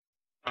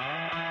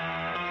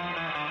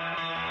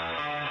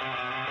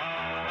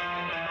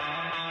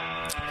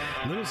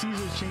Little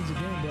Caesars changed the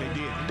game, bro.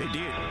 They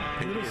did.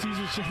 Little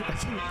Caesars changed.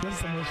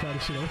 That's the most shot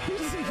of shit.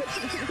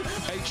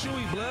 Hey,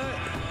 Chewy, blood.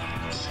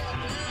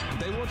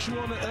 They want you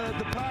on the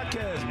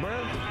podcast,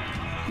 bro.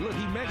 Look,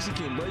 he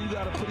Mexican, bro. You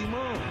gotta put him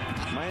on.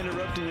 Am I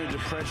interrupting your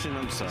depression?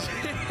 I'm sorry.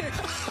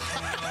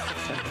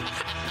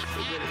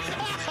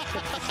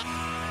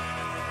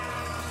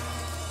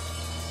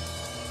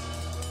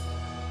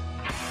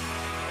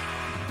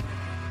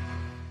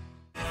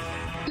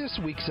 This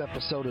week's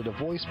episode of The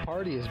Voice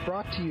Party is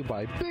brought to you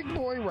by Big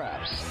Boy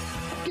Wraps.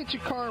 Get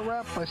your car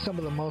wrapped by some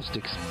of the most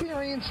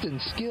experienced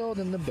and skilled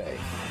in the Bay.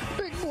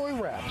 Big Boy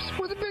Wraps,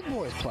 where the big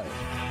boys play.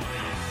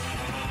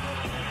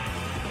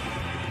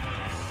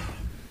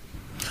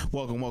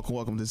 Welcome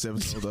to this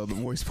episode of The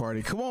Voice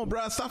Party. Come on,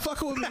 bro. Stop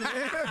fucking with me,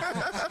 man.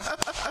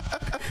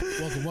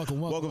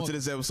 Welcome to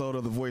this episode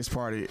of The Voice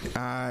Party.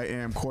 I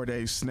am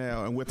Corday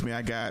Snell, and with me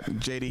I got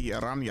JD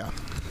Aranya.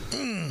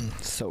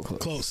 So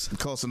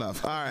Close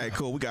enough. All right,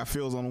 cool. We got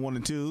Phil's on the 1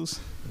 and 2s.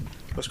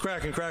 What's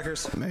cracking,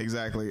 crackers?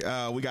 Exactly.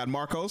 We got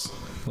Marcos.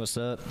 What's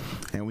up?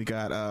 And we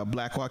got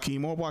Black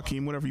Joaquin, or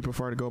Joaquin, whatever you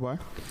prefer to go by.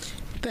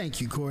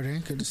 Thank you, Corday.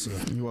 Good to see you.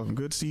 You're welcome.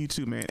 Good to see you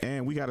too, man.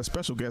 And we got a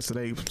special guest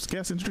today.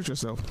 Guest, introduce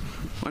yourself.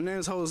 My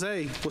name's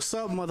Jose. What's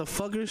up,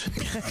 motherfuckers?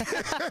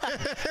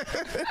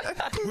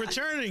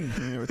 Returning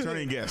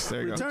guest.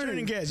 There you go.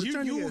 Returning guest.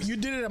 You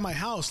did it at my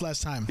house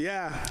last time.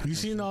 Yeah. You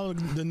seen all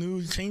the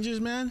new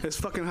changes, man? It's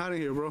fucking hot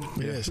in here, bro.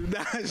 It is. It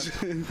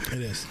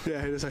is.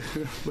 Yeah, it is.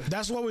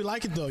 That's why we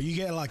like it, though. You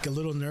get like a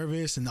little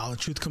nervous, and all the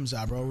truth comes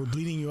out, bro. We're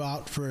bleeding you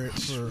out for.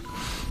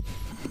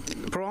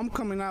 Bro, I'm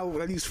coming out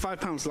at least 5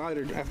 pounds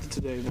lighter after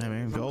today. Hey,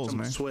 man, goals,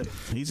 man. Sweat.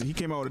 He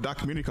came out with a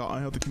documentary called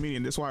Unhealthy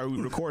Comedian. That's why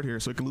we record here,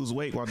 so he can lose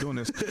weight while doing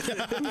this.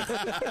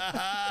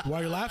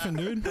 Why you laughing,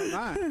 dude?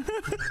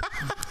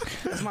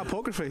 That's my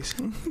poker face.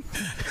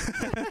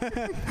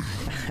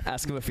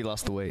 Ask him if he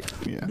lost the weight.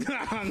 Yeah.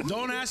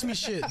 Don't ask me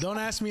shit. Don't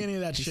ask me any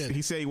of that shit.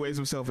 He said he weighs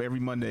himself every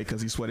Monday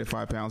because he sweated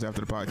 5 pounds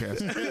after the podcast.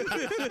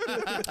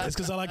 It's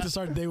because I like to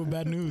start the day with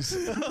bad news.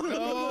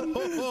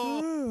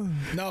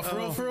 No,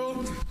 for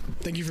real.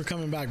 Thank you for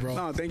coming back, bro.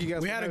 No, thank you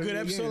guys. We had a good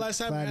episode last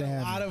time. Glad to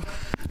have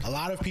A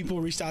lot of people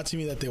reached out to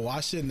me that they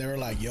watched it and they were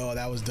like, "Yo,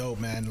 that was dope,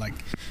 man." Like,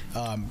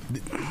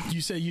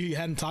 you said you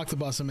hadn't talked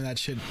about some of that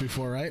shit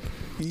before, right?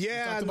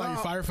 Yeah, you talked about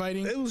your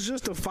firefighting. It was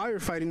just a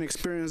firefighting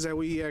experience that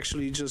we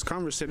actually just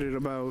conversated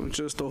about,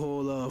 just the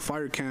whole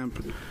fire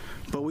camp.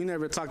 But we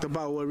never talked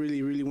about what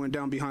really went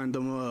down behind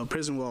them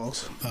prison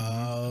walls.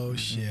 Oh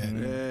shit!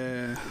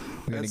 Yeah,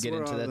 We're gonna get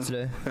into that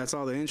today. That's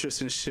all the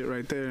interesting shit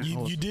right there.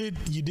 You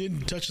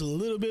did touch a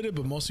little bit,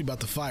 but mostly about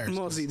the fires.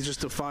 Mostly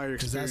just the fire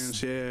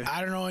experience. Yeah,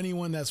 I don't know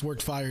anyone that's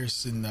worked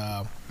fires. And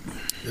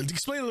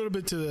explain a little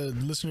bit to the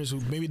listeners who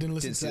maybe didn't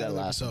listen to that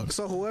last episode.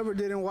 So whoever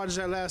didn't watch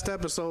that last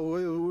episode,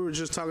 we were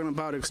just talking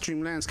about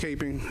extreme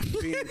landscaping,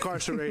 being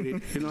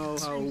incarcerated. You know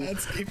how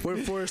we're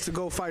forced to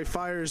go fight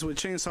fires with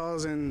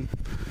chainsaws and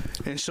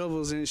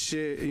shovels and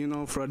shit, you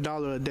know, for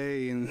 $1 a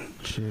day and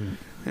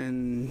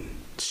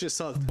shit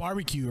sucked.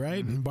 Barbecue,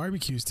 right? And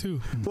barbecues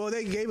too. Well,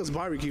 they gave us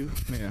barbecue.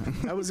 Yeah,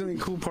 that was the only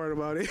cool part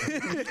about it.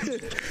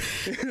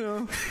 You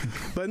know,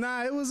 but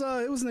nah, it was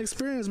an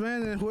experience,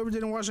 man. And whoever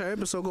didn't watch that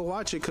episode, go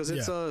watch it because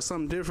it's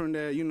something different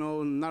that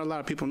not a lot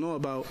of people know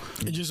about.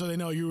 And just so they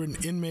know, you were an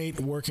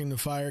inmate working the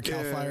fire,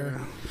 Cal Fire.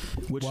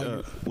 Which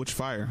fire?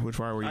 Which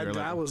fire were you?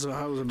 I was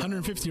about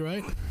 150,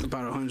 right?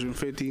 About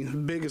 150. The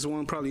biggest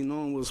one probably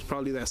known was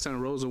probably that Santa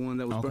Rosa one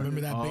that was burning.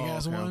 Remember that big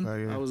ass one?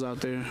 Okay, yeah. I was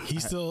out there.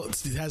 He still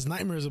has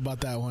nightmares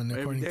about that one,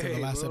 according to the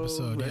last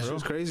episode. That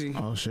shit's crazy.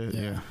 Oh shit,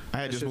 yeah.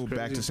 I had just moved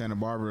back to Santa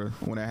Barbara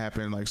when that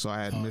happened, like, so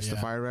I had missed the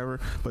fire ever.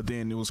 But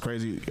then it was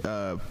crazy.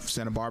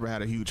 Santa Barbara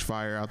had a huge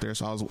fire out there,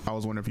 so I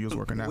was wondering if you was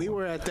working that. We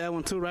were at that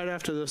one too, right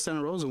after the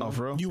Santa Rosa one. Oh,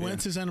 for real? You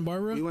went to Santa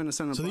Barbara? We went to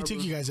Santa Barbara. So they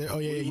took you guys there. Oh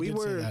yeah, you did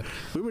say that.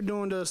 We were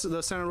doing the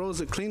Santa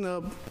Rosa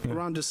cleanup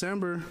around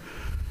December.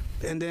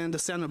 And then the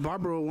Santa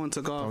Barbara one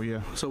took off. Oh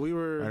yeah. So we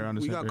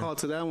got called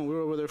to that one. We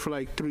were over there for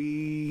like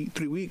three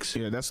weeks.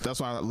 Yeah, that's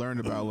why I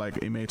learned about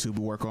like inmates who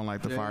work on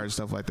like the fires and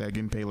stuff like that,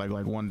 getting paid like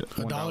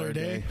 $1 a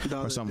day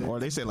or something. Or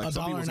they said like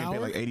some people getting paid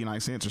like 89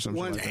 cents or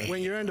something like that.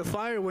 When you're in the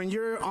fire, when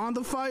you're on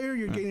the fire,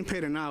 you're getting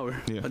paid an hour.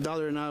 Yeah.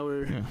 $1 an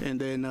hour. Yeah. And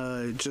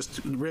then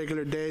just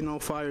regular day, no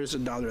fires,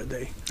 $1 a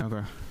day.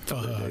 Okay.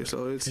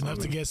 So it's enough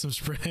to get some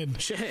spread.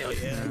 Hell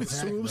yeah.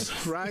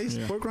 Soups, rice,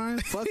 pork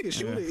rinds. Fuck it,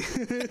 shoot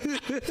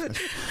it.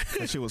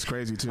 That shit was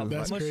crazy too. How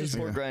much does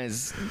pork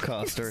rinds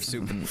cost or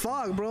soup?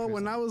 Fuck, bro.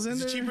 When I was in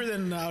there, is it cheaper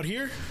than out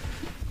here?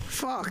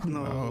 Fuck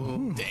no.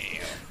 Oh.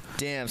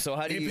 Damn. So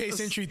how do you pay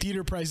Century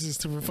Theater prices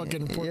to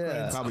fucking pork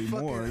rinds? Probably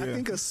more. I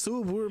think a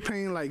soup we were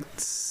paying like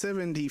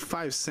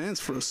 75 cents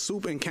for a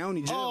soup in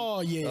county jail.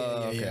 Oh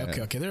yeah.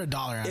 Okay. They're $1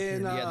 out here.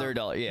 Yeah, they're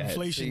 $1. Yeah.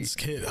 Inflation's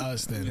hit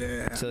us then.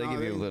 Yeah. So they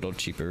give you a little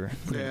cheaper.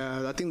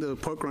 Yeah, I think the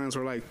pork rinds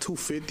were like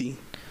 $2.50.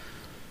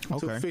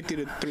 $2.50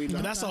 to $3.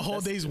 But that's a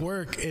whole day's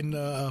work in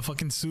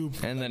fucking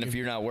soup. And then if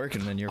you're not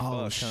working, then you're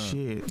fucked.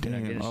 Shit.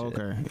 Damn.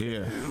 Okay.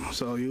 Yeah.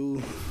 So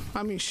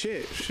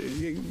shit.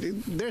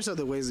 There's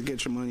other ways to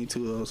get your money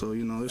too, though. So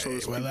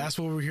there's Well, that's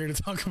what we're here to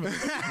talk about.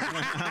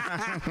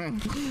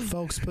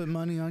 Folks, put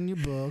money on your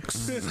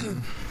books.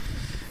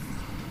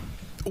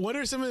 What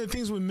are some of the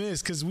things we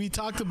missed? Because we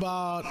talked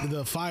about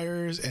the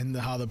fires and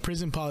how the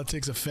prison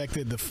politics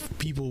affected the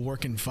people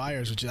working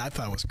fires, which I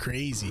thought was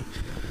crazy.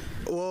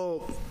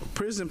 Well,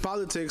 prison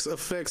politics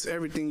affects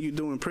everything you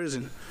do in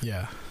prison.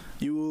 Yeah.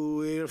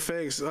 It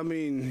affects,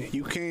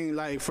 you can't,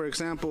 like, for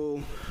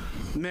example,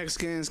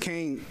 Mexicans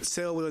can't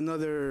sell with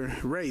another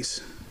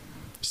race.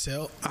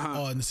 Cell?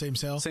 Oh, in the same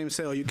cell? Same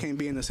cell. You can't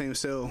be in the same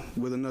cell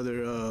with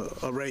another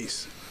a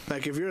race.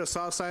 Like, if you're a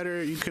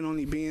Southsider, you can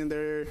only be in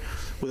there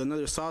with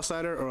another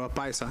Southsider or a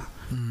Paisa.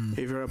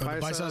 If you're a Paisa...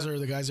 The Paisas are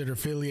the guys that are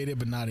affiliated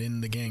but not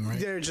in the gang, right?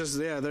 They're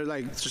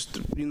like, my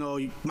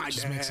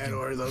just dad Mexican.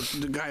 or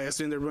the guy that's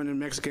in there running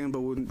Mexican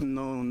but with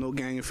no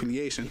gang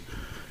affiliation.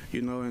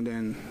 And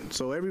then,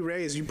 so every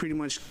race, you pretty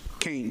much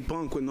can't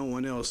bunk with no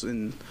one else.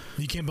 And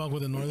You can't bunk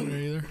with a northerner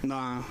either?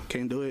 Nah,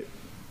 can't do it.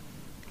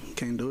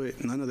 Can't do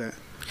it. None of that.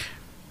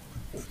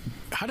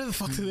 How the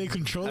fuck do they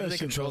control that shit?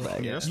 Control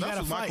that? Yeah. You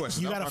gotta fight.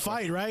 You gotta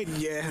fight, right?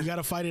 Yeah. You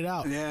gotta fight it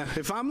out. Yeah.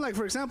 If I'm like,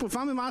 for example, if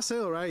I'm in my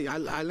cell, right,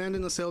 I land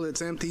in a cell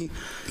that's empty.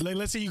 Like,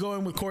 let's say you go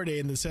in with Corday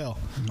in the cell.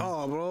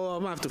 Oh, bro,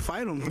 I'm gonna have to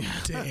fight him.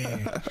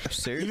 Damn.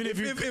 Seriously?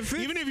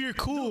 Even if you're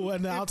cool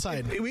on the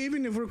outside.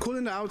 Even if we're cool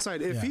in the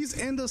outside, if he's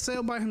in the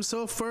cell by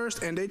himself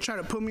first and they try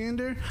to put me in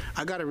there,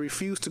 I gotta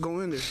refuse to go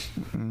in there.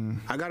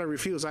 I gotta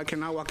refuse. I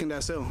cannot walk in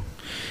that cell.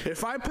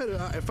 If I put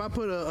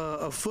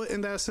a foot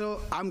in that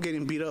cell, I'm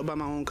getting beat up by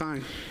my own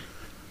kind.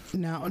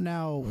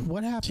 Now,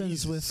 what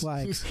happens with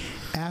like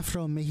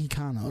Afro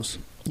Mexicanos?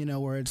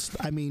 Where it's,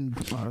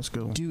 that's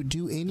good.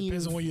 Do any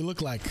Depends on what you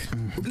look like.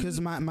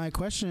 Because my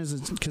question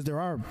is because there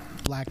are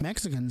black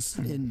Mexicans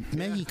in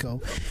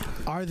Mexico,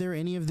 are there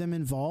any of them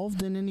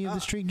involved in any of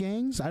the street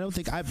gangs? I don't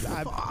think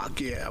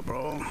Fuck yeah,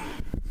 bro.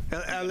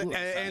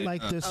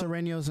 Like the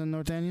Serreños and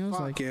Norteños.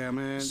 Fuck yeah,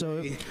 man.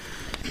 So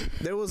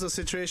there was a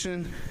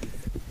situation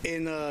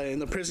in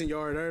the prison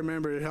yard. I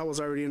remember I was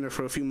already in there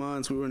for a few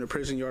months. We were in the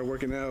prison yard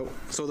working out.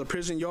 So the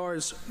prison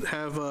yards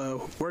have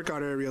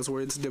workout areas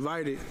where it's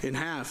divided in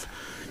half.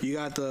 You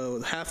got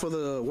the half of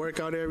the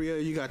workout area,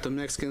 you got the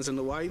Mexicans and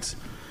the whites,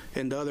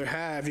 and the other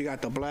half you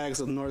got the blacks,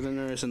 the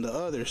northerners, and the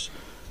others.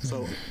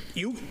 So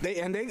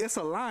it's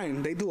a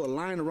line. They do a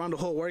line around the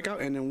whole workout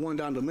and then one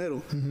down the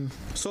middle.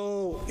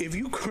 So if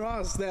you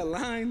cross that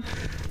line,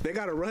 they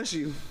gotta rush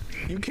you.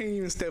 You can't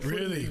even step foot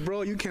in it,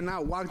 bro. You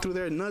cannot walk through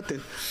there. Nothing.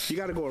 You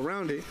gotta go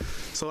around it.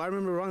 So I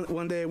remember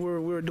one day we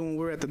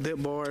were at the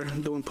dip bar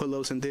doing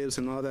pull-ups and dips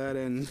and all that,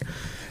 and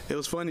it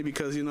was funny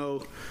because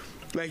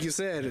like you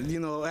said,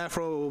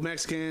 Afro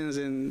Mexicans,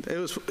 and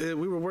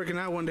we were working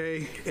out one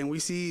day and we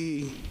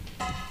see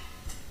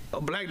a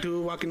black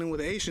dude walking in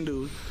with an Asian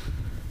dude.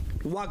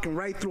 Walking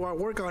right through our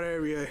workout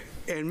area,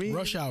 and me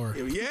rush hour.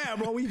 Yeah,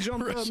 bro, we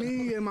jumped up.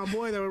 Me and my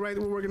boy that were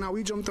working out.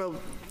 We jumped up.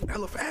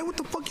 Hella, hey, what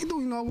the fuck you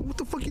doing? What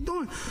the fuck you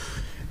doing?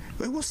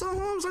 Like, what's up,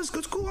 Holmes?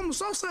 It's cool. I'm a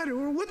Southsider.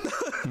 We're what the?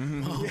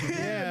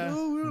 Yeah,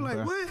 dude. We were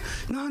like, what?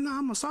 No,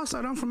 I'm a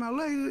Southsider. I'm from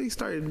LA. He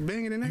started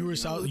banging in there. You were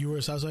a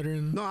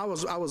Southsider? No, I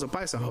was a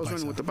Paisa. I was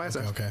running with the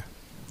Paisa. Okay.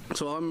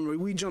 So I remember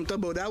we jumped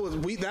up, but that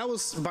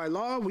was by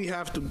law. We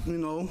have to,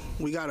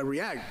 we gotta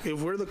react.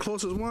 If we're the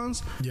closest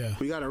ones,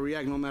 we gotta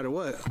react no matter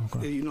what.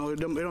 Okay. It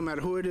don't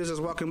matter who it is that's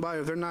walking by.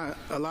 If they're not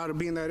allowed to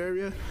be in that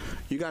area,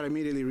 you gotta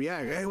immediately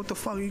react. Hey, what the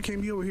fuck? You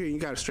can't be over here. You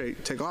gotta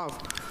straight take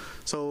off.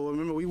 So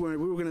remember we were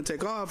gonna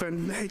take off,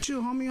 and hey,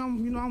 chill, homie.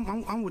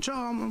 I'm with y'all.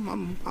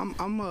 I'm a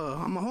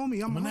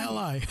homie. I'm an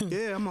ally.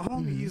 Yeah, I'm a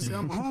homie. He said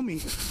I'm a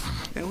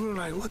homie, and we were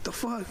like, what the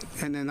fuck?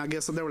 And then I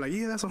guess they were like,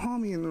 yeah, that's a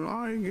homie. And all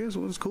right, I guess it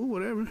was cool,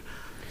 whatever.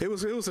 It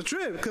was a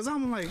trip because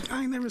I'm like,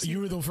 I ain't never seen.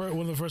 You were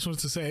one of the first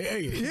ones to say,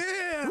 hey.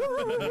 Yeah.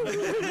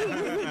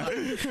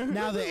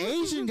 Now the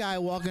Asian guy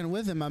walking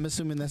with him, I'm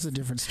assuming that's a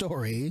different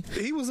story.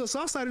 He was a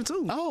Southsider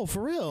too. Oh,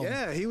 for real?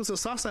 Yeah, he was a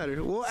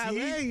Southsider. Well,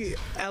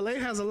 LA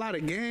has a lot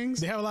of gangs.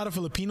 They have a lot of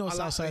Filipino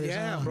Southsiders.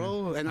 Yeah,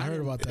 bro. And I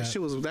heard about that.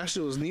 That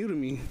shit was new to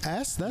me.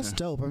 That's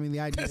dope. I mean, the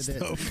idea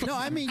dope. No,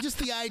 I mean just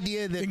the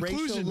idea that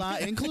inclusion.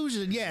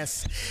 Inclusion.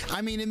 Yes.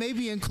 I mean, it may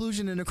be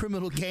inclusion in a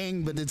criminal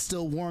gang, but it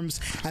still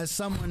warms as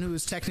someone who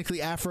is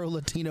technically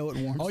Afro-Latino. It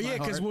warms. Oh yeah,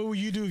 because what would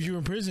you do if you were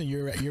in prison?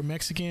 You're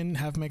Mexican,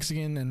 half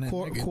Mexican, and then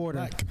quarter.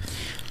 Black.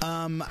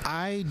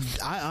 I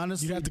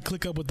honestly, you'd have to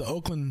click up with the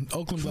Oakland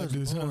black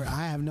dudes. Huh?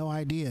 I have no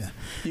idea.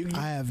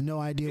 I have no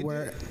idea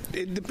where.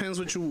 It depends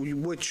what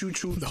you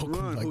choose to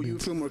run. Who you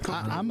feel more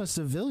comfortable. I'm a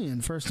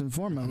civilian first and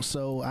foremost,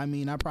 so I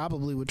mean, I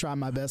probably would try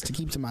my best to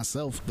keep to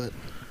myself, but.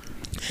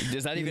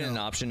 Is that even an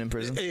option in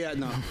prison? Yeah,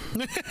 no.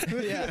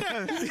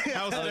 Yeah.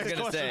 I was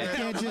gonna say. I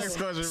can't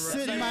just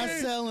sit in my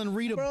cell and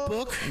read a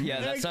book.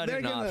 Yeah, that's not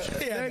an option.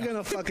 They're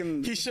gonna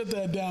fucking. He shut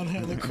that down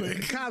hella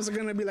quick. Cops are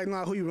gonna be like,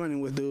 "Nah, who you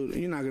running with, dude?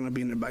 You're not gonna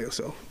be in there by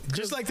yourself."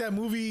 Just like that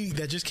movie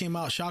that just came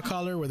out, Shot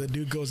Caller, where the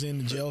dude goes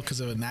into jail because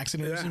of an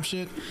accident or some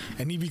shit,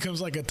 and he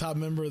becomes like a top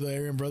member of the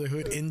Aryan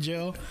Brotherhood in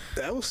jail.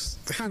 That was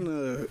kind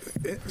of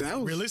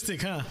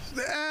realistic, huh?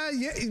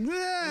 Yeah, a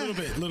little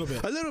bit.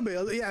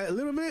 Yeah, a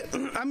little bit.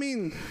 I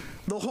mean,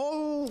 the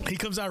whole he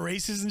comes out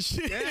racist and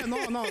shit. Yeah,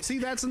 no. See,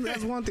 that's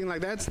one thing.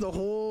 Like that's the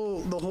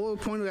whole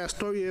point of that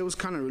story. It was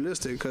kind of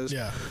realistic because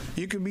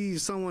you could be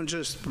someone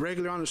just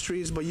regular on the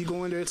streets, but you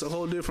go in there, it's a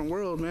whole different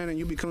world, man, and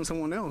you become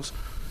someone else.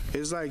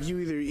 It's like you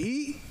either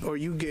eat or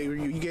you get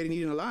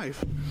eaten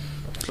alive.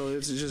 So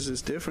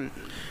it's different.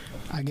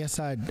 I guess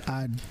I'd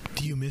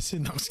do you miss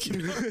it? No, I'm just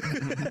kidding.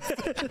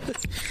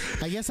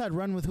 I guess I'd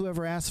run with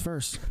whoever asks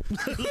first.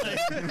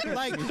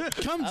 like,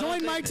 come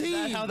join my team.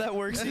 Is that how that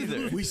works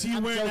either? We see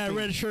you wearing that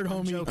red shirt,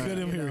 homie. Cut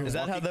him here. Is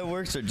that how that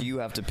works, or do you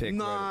have to pick?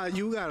 Nah,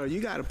 you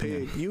gotta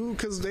pick. You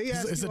because they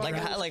ask it's you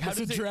it's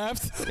a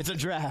draft. It's a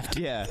draft.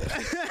 Yeah.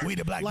 We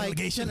the black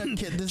delegation.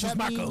 Does that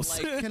mean,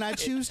 can I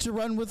choose to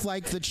run with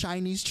like the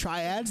Chinese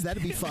triads?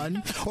 That'd be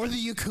fun. Or the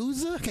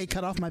Yakuza? Okay,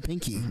 cut off my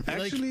pinky.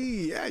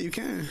 Actually, yeah, you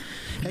can.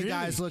 Hey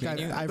guys, look,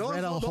 I've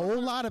read a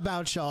whole lot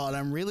about y'all, and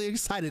I'm really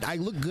excited. I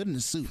look good in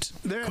a suit.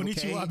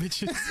 Konnichiwa,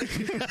 bitches.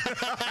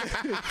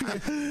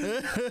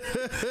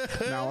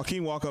 Now,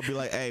 Joaquin walk up, be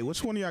like, "Hey,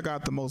 which one of y'all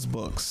got the most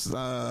books?"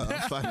 I'm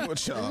fighting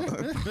with y'all.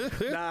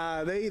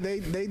 Nah, they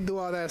do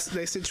all that.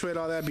 They situate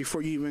all that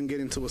before you even get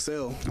into a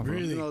cell.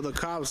 Really? You know, the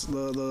cops,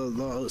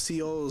 the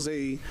COs,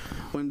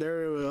 when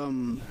they're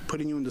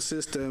putting you in the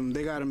system,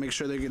 they got to make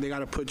sure they got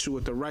to put you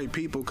with the right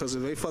people. Because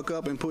if they fuck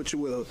up and put you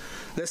with,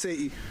 let's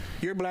say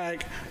you're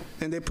black,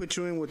 and they put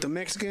you in with the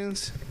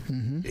Mexicans,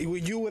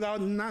 with you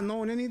without not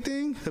knowing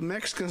anything, the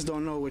Mexicans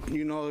don't know what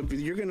you know.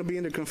 You're gonna be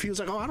in there confused,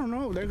 like, oh, I don't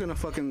know. They're gonna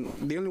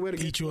fucking the only way to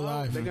get eat you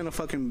alive. They're gonna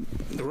fucking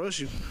rush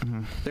you.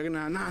 They're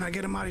gonna nah,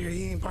 get him out of here.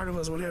 He ain't part of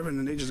us, whatever. And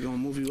then they just gonna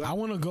move you out. I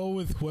want to go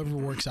with whoever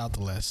works out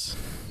the less.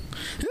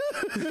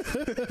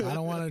 I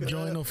don't want to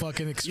join no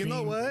fucking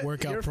extreme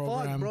workout You're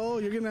program, fucked, bro.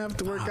 You're gonna have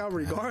to work out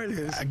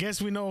regardless. I guess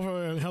we know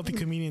for a healthy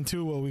comedian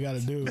too what we got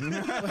to do.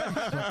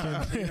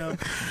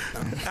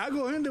 I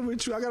go in there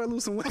with you. I gotta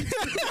lose some weight.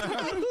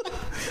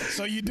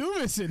 So you do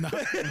miss it, nah,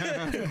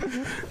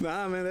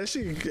 man. That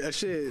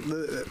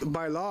shit.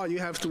 By law, you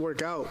have to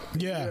work out.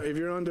 Yeah. If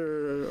you're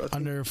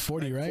under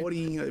 40, right?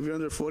 40. If you're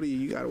under 40,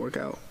 you gotta work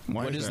out.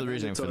 What is the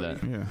reason for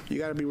that? Yeah. You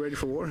gotta be ready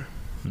for war.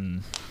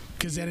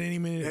 Because at any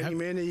minute,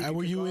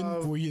 were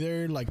you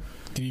there? Like,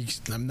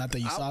 not that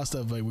you saw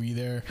stuff, but were you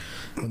there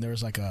when there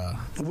was like a?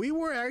 We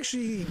were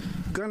actually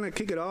gonna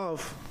kick it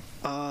off.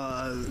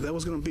 That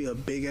was gonna be a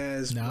big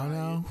ass.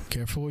 No,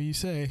 careful what you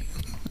say.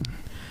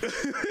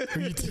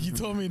 you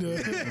told me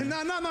to.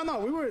 No.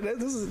 We were.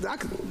 This is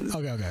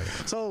okay.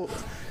 So,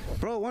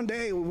 bro, one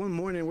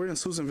morning, we're in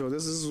Susanville.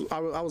 I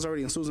was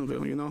already in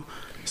Susanville. You know,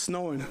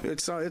 snowing.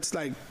 It's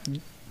like.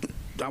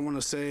 I want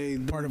to say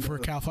part of for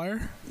Cal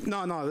Fire.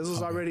 No. This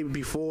was already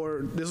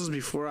before. This was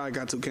before I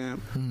got to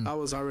camp. I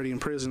was already in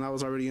prison. I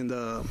was already in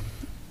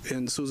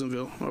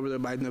Susanville over there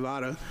by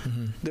Nevada.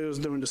 There was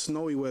during the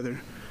snowy weather.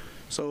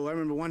 So I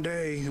remember one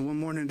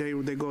morning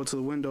they go to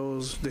the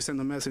windows. They send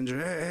a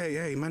messenger.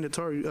 Hey,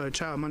 mandatory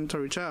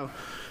chow.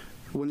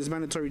 When it's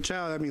mandatory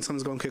chow, that means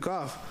something's gonna kick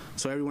off.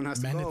 So everyone has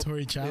to go.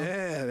 Mandatory chow?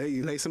 Yeah,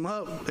 they lace them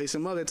up. They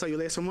tell you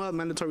lace them up,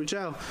 mandatory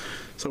chow.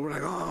 So we're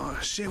like, oh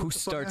shit. Who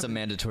starts a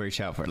mandatory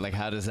chow for? Like,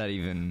 how does that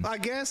even? I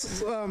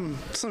guess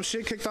some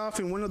shit kicked off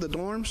in one of the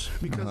dorms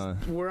because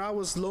where I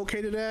was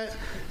located at,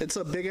 it's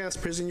a big ass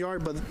prison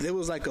yard, but it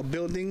was like a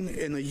building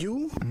in a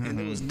U, and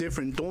it was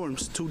different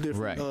dorms, two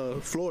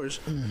different floors.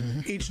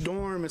 Each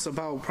dorm is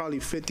about probably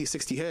 50,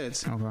 60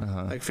 heads.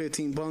 Like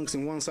 15 bunks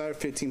in one side,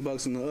 15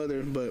 bunks in the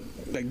other, but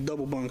like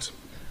double bunks.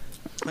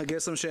 I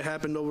guess some shit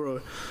happened over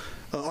an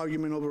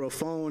argument over a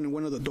phone in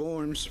one of the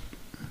dorms,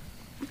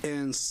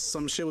 and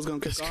some shit was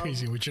gonna kick off. That's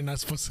crazy, which you're not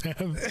supposed to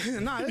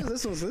have. Nah,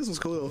 this was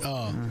cool.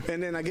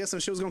 And then I guess some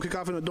shit was gonna kick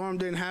off in the dorm,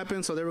 didn't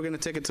happen, so they were gonna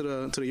take it to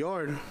the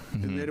yard.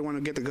 And they didn't want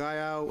to get the guy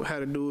out. Had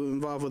to do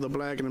involved with a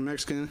black and a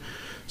Mexican.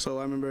 So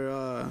I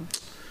remember.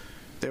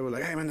 They were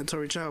like, hey,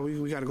 mandatory chow,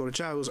 we got to go to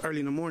chow. It was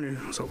early in the morning.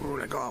 So we were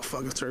like, oh,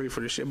 fuck, it's too early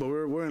for this shit. But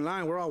we're in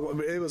line.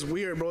 It was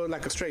weird, bro.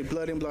 Like a straight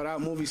blood in, blood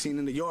out movie scene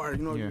in the yard.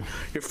 You know,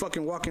 you're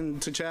fucking walking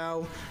to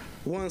chow.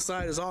 One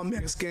side is all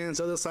Mexicans,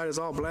 the other side is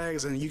all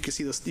blacks, and you can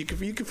see you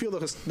can feel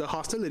the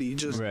hostility.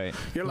 Just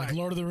you're like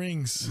Lord of the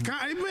Rings.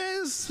 God,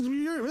 man,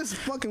 it's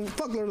fucking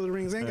fuck Lord of the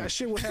Rings. Ain't got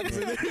shit what happens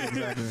in there.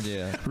 Exactly.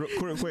 Yeah.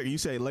 Real quick, you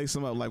say lace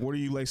them up. Like, what are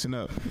you lacing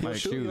up? Like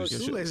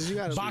shoelaces. You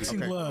got boxing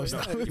gloves.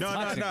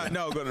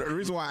 No. The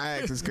reason why I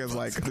asked is because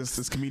like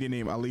this comedian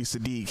named Ali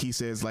Sadiq, he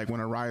says like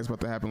when a riot's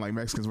about to happen, like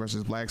Mexicans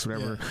versus blacks,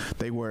 whatever,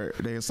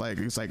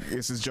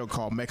 it's his joke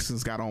called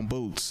Mexicans got on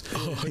boots.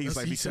 He's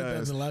like he said that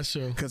in the last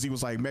show because he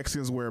was like Mexicans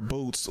Mexicans wear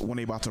boots when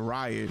they about to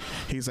riot.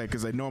 He's like,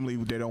 because they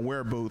don't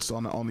wear boots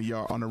on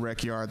the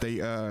rec yard.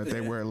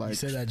 They wear like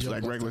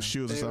regular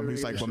shoes or something.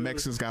 He's like, but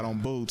Mexicans got on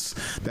boots.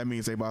 That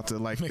means they about to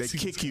like they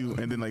kick you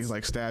and then they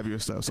like stab you or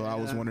stuff. So I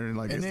was wondering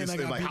like, and then I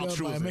got like how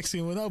true by a is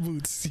Mexican without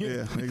boots.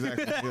 Yeah,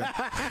 exactly.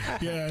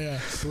 Yeah.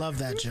 Love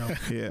that joke.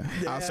 Yeah,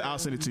 I'll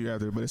send it to you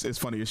after, but it's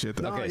funny as shit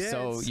though. Okay,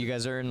 so you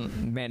guys are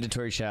in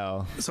mandatory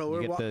chow. So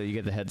you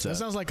get the heads up. That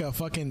sounds like a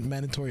fucking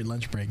mandatory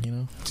lunch break, you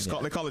know?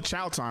 They call it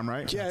chow time,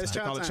 right? Yeah, it's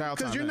chow time.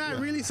 Because you're not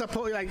really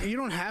supposed, like, you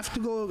don't have to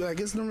go, like,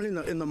 it's normally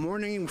in the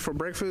morning for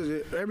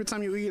breakfast. Every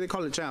time you eat, they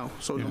call it chow.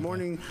 So in the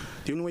morning,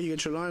 the only way you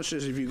get your lunch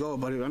is if you go.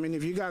 But, I mean,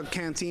 if you got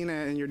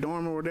cantina in your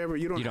dorm or whatever,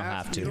 you don't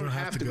have to. You don't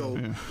have to go.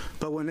 Yeah.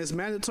 But when it's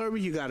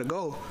mandatory, you got to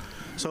go.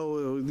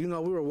 So, we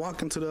were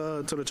walking to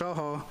the chow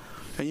hall.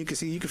 And you can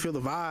feel the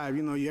vibe.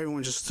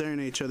 Everyone's just staring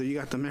at each other. You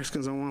got the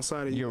Mexicans on one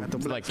side, and you got the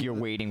blacks. Like you're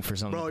waiting for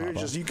something. Bro,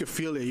 you can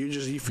feel it.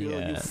 You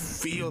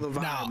feel the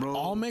vibe, now, bro.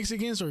 All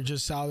Mexicans or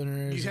just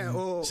Southerners?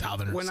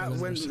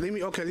 Southerners. Let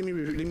me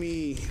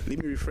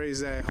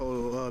rephrase that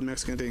whole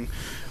Mexican thing.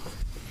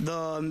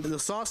 The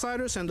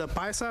Southsiders and the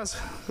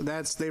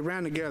Paisas, they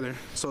ran together,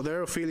 so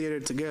they're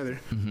affiliated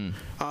together. Mm-hmm.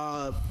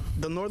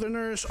 The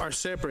Northerners are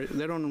separate;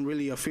 they don't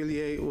really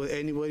affiliate with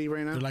anybody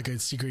right now. They're like a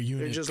secret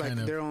unit. They're just like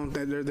their own.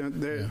 They're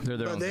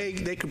their own.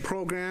 They could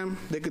program.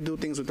 They could do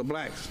things with the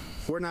blacks.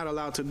 We weren't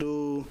allowed to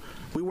do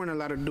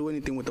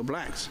anything with the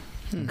blacks.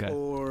 Okay.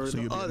 Or so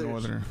the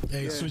others.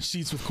 Hey, switch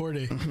seats with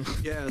Corday.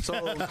 Yeah, so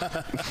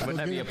wouldn't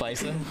that be a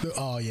Paisa?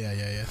 Oh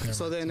yeah.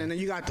 So then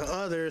you got the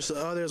others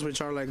which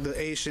are like the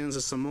Asians,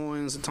 the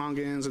Samoans, the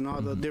Tongans, and all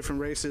the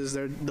different races.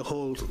 They're the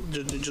whole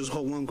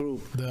one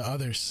group. The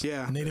others.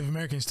 Yeah. Native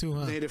Americans too,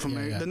 huh?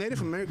 The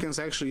Native Americans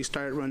actually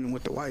started running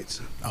with the whites.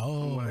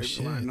 Oh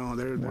shit! No,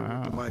 they're with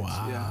the whites.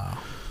 Wow. Yeah.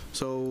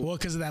 So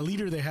because of that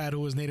leader they had who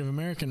was Native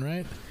American,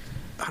 right?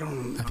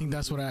 I think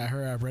that's what I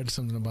heard. I read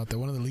something about that.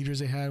 One of the leaders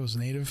they had was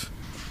Native.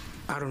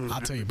 I don't know.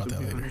 I'll tell you about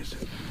that later.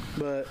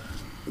 But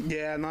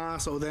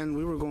so then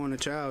we were going to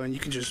chow, and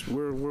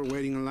we're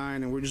waiting in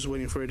line, and we're just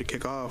waiting for it to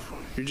kick off.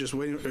 You're just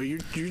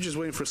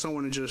waiting for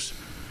someone to just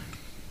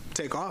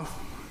take off.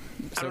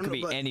 So it could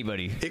be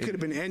anybody. It could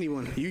have been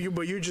anyone.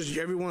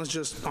 Everyone's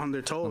just on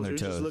their toes. You're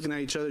just looking at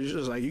each other. You're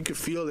just like, you could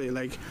feel it.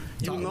 Like,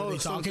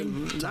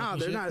 something. Nah,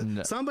 they're not.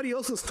 No. Somebody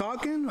else is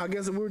talking. I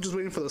guess we were just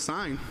waiting for the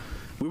sign.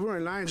 We were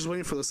in line just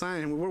waiting for the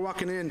sign, and we were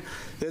walking in.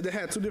 They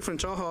had two different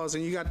chow halls,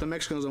 and you got the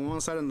Mexicans on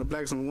one side and the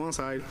blacks on one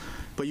side,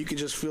 but you could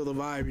just feel the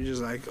vibe. You're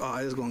just like, oh,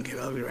 it's going to get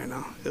ugly right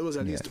now. It was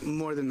at least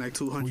more than like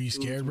 200. Were you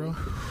scared, bro?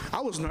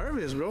 I was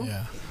nervous, bro.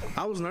 Yeah.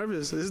 I was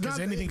nervous. Because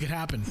anything could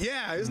happen.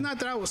 Yeah, it's not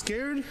that I was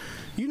scared.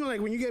 Like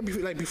when you get,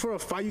 before a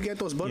fight, you get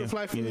those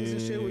butterfly feelings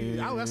and shit.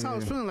 That's how I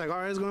was feeling. Like, all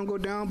right, it's going to go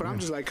down, but I'm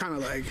just like, kind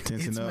of like,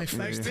 it's my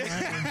first time.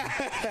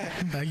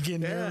 I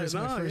get nervous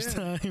my first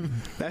time.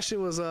 That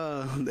shit was,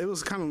 it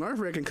was kind of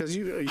nerve-wracking because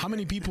How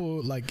many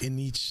people like in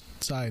each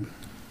side?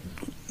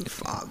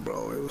 Fuck,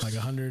 bro. It was like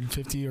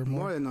 150 or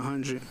more? More than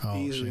 100. Oh,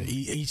 easily.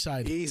 Each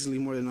side? Easily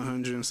more than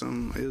 100 and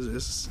something.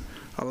 It's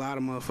a lot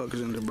of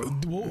motherfuckers in there, bro.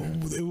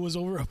 It was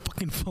over a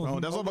fucking phone.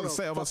 Oh, that's what I was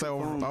about to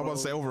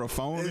say. Over a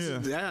phone?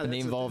 Yeah. And they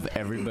involve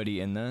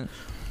everybody in that?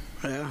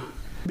 Yeah.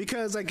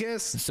 Because I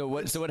guess... So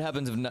what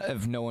happens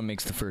if no one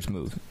makes the first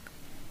move?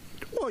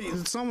 Well,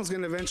 someone's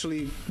gonna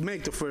eventually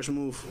make the first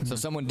move. So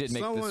someone did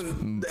make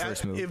this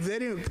first move. If they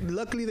didn't,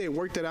 luckily they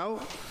worked it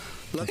out.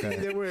 Luckily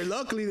they were.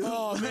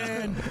 Oh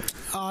man!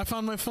 I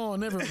found my phone.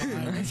 Never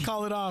mind. Let's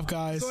call it off,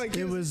 guys. So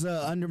it was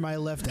under my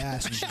left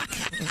ass.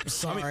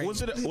 Sorry. I mean,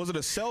 was it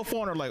a cell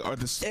phone or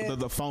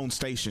the phone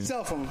station?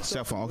 Cell phone.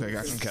 Cell phone. Okay,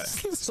 gotcha. Okay.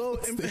 So,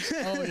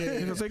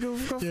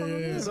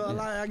 So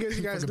I guess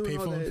you guys do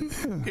know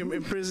that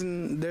in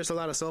prison there's a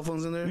lot of cell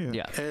phones in there.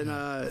 Yeah. And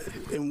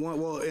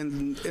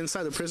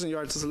inside the prison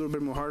yard, it's a little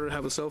bit more harder to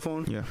have a cell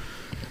phone. Yeah.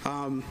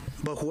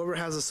 But whoever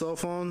has a cell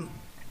phone,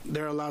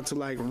 they're allowed to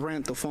like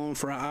rent the phone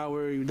for an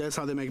hour. That's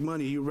how they make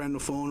money. You rent the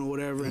phone or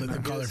whatever. And they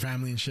call their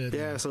family and shit.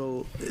 Yeah.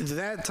 So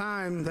that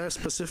time, that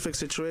specific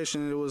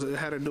situation, it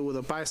had to do with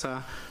a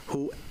paisa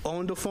who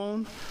owned the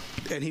phone,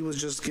 and he was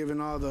just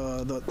giving all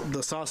the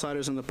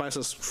Southsiders and the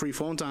paisas free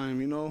phone time.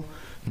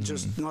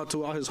 Just not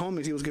to all his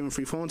homies, he was giving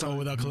free phone time. Oh,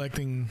 without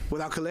collecting.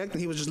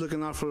 He was just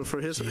looking out for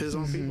his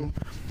own people.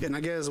 And I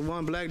guess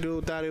one black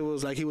dude thought it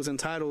was like he was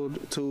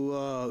entitled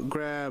to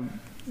grab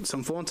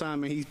some phone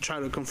time, and he tried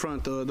to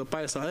confront the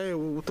paisa. Hey,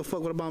 what the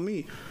fuck? What about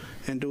me?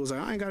 And dude was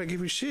like, I ain't gotta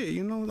give you shit.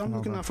 I'm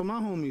looking out for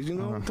my homies.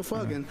 What the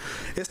fuck? And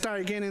it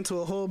started getting into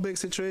a whole big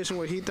situation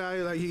where he thought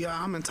like,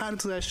 I'm entitled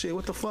to that shit.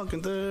 What the fuck?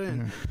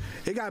 And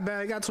it got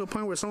bad. It got to a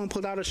point where someone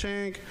pulled out a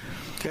shank,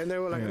 and they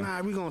were like,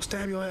 nah, we gonna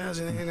stab your ass.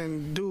 And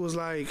then dude was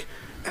like,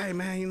 hey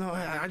man, you know,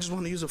 I just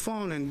want to use a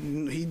phone,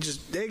 and they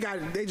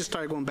just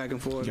started going back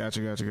and forth.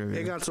 Gotcha.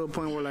 They got to a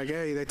point where like,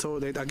 hey,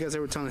 I guess they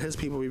were telling his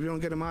people, if you don't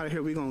get him out of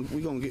here, we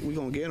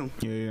gonna get him.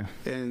 Yeah.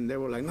 And they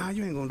were like, nah,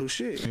 you ain't gonna do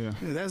shit. Yeah.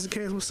 If that's the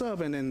case, what's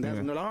up? And then that's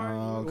when they're like,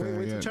 all right,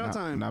 wait till chow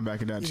time. Not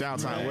back in that chow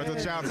time. Wait till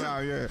chow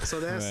time. Yeah. So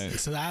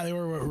that's so they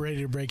were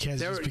ready to break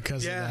heads just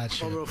because of that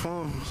shit. Over the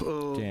phone.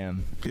 So,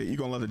 damn. Yeah, you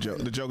gonna love the joke.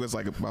 The joke is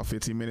like about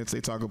 15 minutes.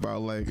 They talk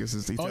about like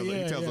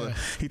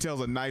he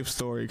tells a knife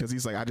story because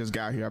he's like, I just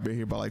got here. I've been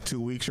here about like 2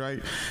 weeks,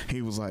 right?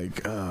 He was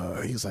like,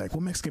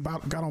 what Mexican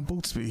got on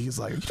boot speed? He's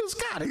like, you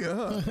just got here,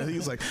 huh? And he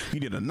was like, you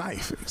did a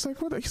knife. He's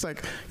like, what? He's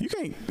like, you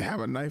can't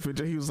have a knife.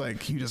 He was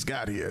like, you just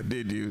got here,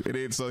 did you? And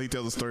then so he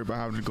tells a story about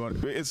how to go.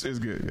 It's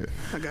good.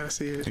 Yeah. I gotta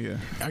see it. Yeah.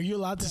 Are you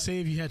allowed to say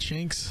if you had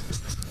shanks?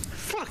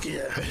 Fuck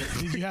yeah.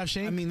 Did you have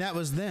shanks? I mean, that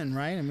was then,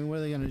 right? I mean, what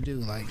are they going to do?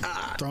 Like,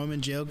 throw him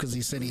in jail because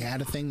he said he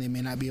had a thing they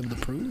may not be able to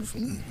prove?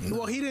 No.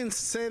 Well, he didn't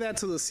say that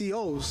to the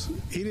COs.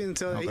 He didn't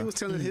tell. Okay. He was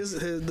telling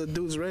the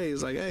dudes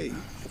raised like, hey,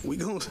 we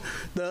going.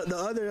 The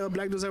other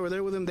black dudes that were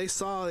there with him, they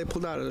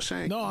pulled out a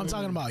shank. No, I'm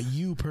talking about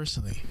you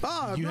personally.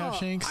 Oh, you have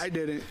shanks? I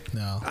didn't.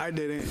 No, I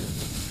didn't.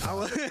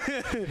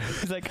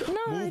 He's like, no.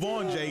 Move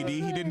on, JD.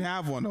 He didn't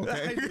have one.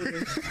 Okay.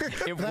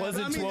 It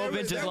wasn't 12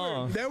 inches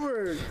long.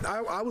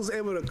 I was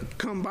able to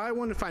come by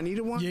one if I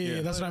needed one.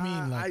 Yeah, that's what I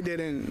mean. Like,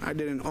 I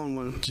didn't own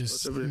one.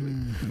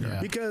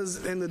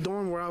 Because in the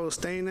dorm where I was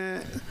staying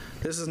at,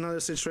 this is another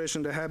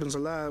situation that happens a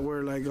lot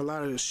where like a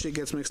lot of shit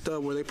gets mixed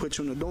up where they put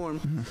you in the dorm,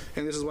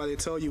 and this is why they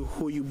tell you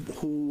who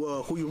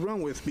you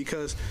run with,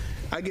 because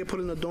I get put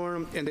in the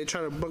dorm and they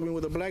try to bunk me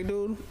with a black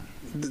dude.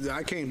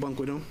 I can't bunk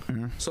with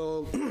him.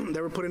 So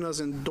they were putting us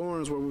in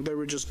dorms where they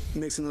were just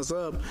mixing us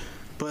up.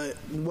 But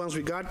once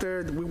we got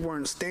there, we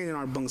weren't staying in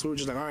our bunks. We were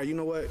just like, all right, you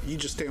know what? You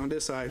just stay on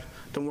this side.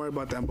 Don't worry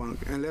about that bunk.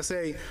 And let's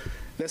say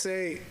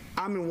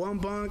I'm in one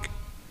bunk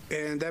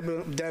and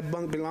that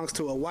bunk belongs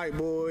to a white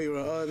boy or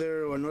a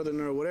other or a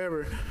northerner or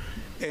whatever.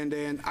 And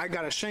then I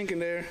got a shank in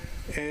there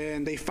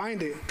and they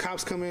find it.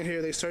 Cops come in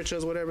here, they search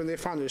us, whatever, and they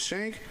find the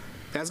shank.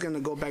 That's going to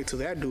go back to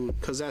that dude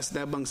because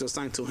that bunk's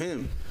assigned to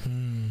him.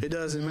 It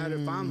doesn't matter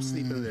if I'm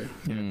sleeping there.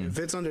 If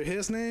it's under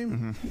his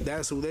name,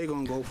 that's who they're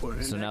going to go for.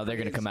 And so now they're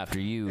going to come after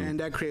you. And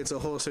that creates a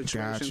whole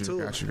situation too.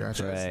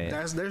 Gotcha. Right.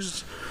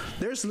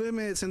 There's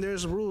limits and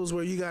there's rules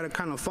where you got to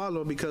kind of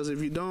follow, because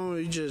if you don't,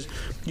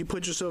 you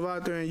put yourself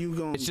out there and you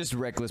going. It's just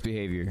reckless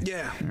behavior.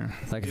 Yeah.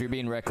 Like if you're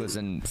being reckless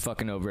and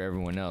fucking over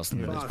everyone else,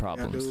 then there's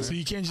problems. So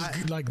you can't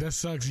just that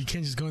sucks. You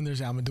can't just go in there and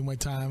say, I'm going to do my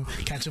time,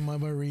 catch them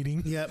up by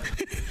reading. Yep.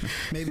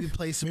 Maybe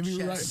play some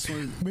chess.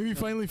 Maybe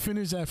finally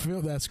finish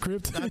that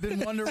script. I've been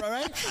wondering,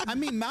 right? I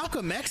mean,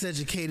 Malcolm X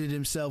educated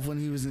himself when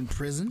he was in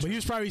prison. But he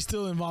was probably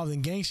still involved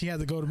in gangs. He had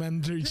to go to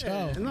mandatory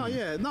jail.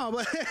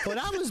 But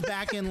I was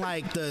back in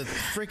like the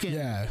freaking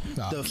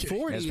the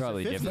 40s. That's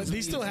probably different. But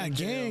they still had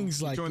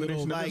gangs, like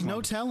little, like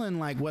no telling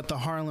like what the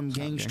Harlem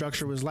gang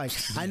structure was like.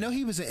 I know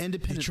he was an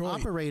independent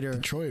operator.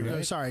 Detroit,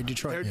 right? Sorry,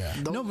 Detroit.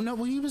 No,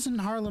 well, he was in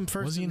Harlem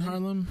first. Was he in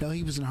Harlem? No,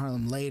 he was in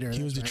Harlem later.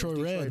 He was Detroit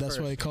Red. That's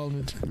why they called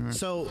him it.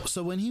 So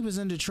when he was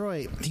in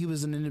Detroit, he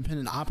was an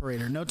independent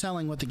operator. No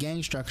telling what the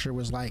gang structure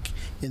was like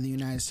in the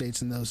United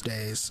States in those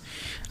days.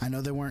 I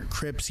know there weren't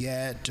Crips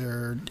yet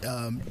or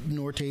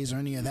Nortes or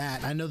any of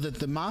that. I know that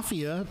the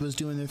Mafia was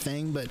doing their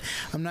thing, but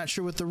I'm not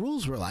sure what the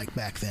rules were like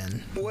back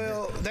then.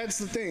 Well, that's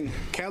the thing.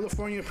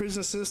 California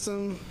prison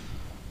system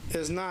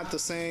is not the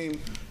same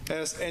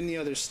as any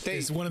other state.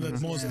 It's one of the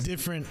most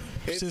different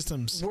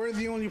systems. We're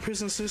the only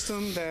prison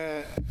system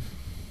that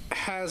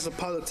has the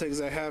politics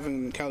that have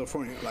in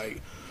California.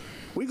 Like,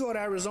 we go to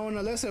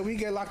Arizona. Let's say we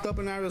get locked up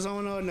in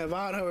Arizona,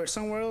 Nevada, or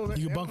somewhere else.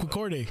 You bunk with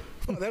Corday.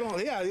 They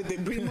don't. Yeah, they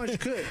pretty much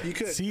could. You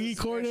could. See,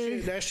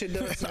 Corday. That shit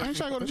does. I ain't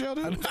trying to go to jail,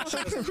 dude.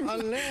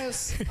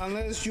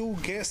 unless you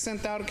get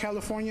sent out of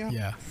California.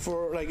 Yeah.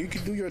 For like, you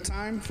could do your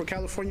time for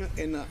California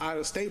in an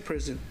out-of-state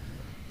prison,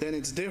 then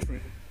it's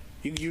different.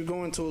 You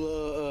go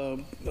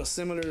into a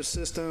similar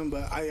system,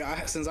 but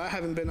I since I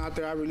haven't been out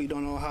there, I really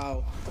don't know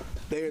how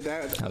they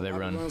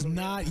run.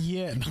 Not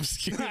yet. I'm just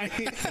kidding.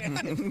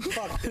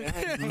 Fuck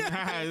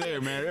that.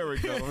 There, man. There we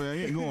go. Man.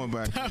 He ain't going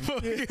back.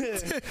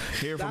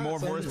 Here for more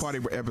Voice Party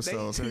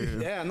episodes.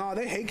 No,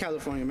 they hate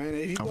California, man.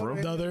 If you go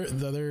the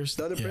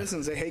other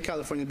prisons, they hate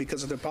California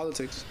because of their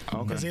politics.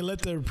 Because they let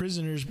their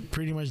prisoners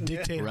pretty much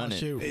dictate run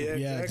shit.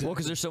 Yeah, exactly. Well,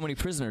 because there's so many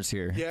prisoners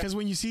here. Because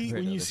when you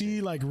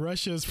see like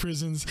Russia's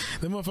prisons,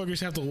 the motherfuckers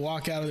have to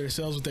walk out of their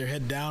cells with their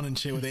head down and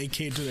shit with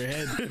AK to their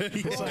head.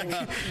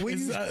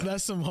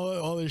 That's some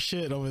other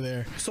shit over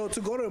there. So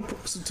to go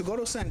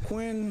to San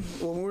Quentin,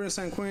 when we were in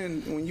San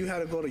Quentin, when you had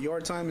to go to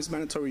yard time, it's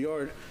mandatory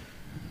yard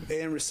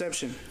and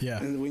reception.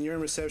 Yeah. And when you're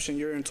in reception,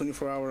 you're in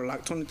 23-hour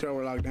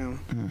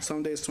lockdown.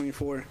 Some days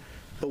 24.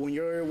 But when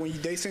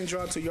they send you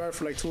out to yard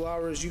for like 2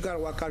 hours, you gotta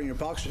walk out in your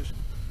boxers.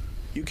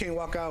 You can't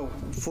walk out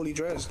fully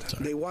dressed.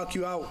 Sorry. They walk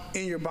you out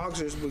in your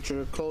boxers with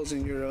your clothes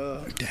in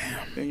your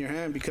in your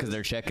hand because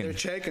they're checking.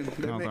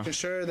 They're making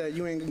sure that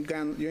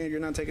you're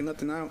not taking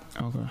nothing out.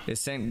 Okay.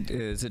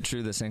 Is it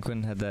true that San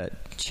Quentin had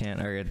that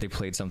chant, or they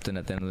played something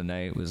at the end of the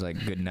night? It was like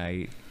 "Good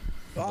night."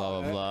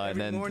 blah blah blah.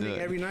 Every morning,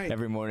 every night.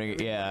 Every morning,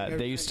 yeah.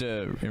 They used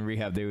to in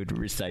rehab. They would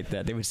recite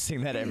that. They would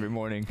sing that every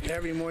morning.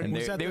 Every morning.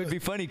 And they would be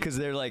funny because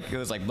they're like, it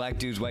was like black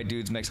dudes, white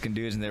dudes, Mexican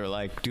dudes, and they were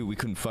like, dude, we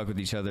couldn't fuck with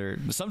each other.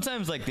 But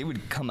sometimes like they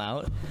would come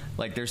out.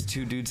 Like there's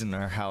 2 dudes in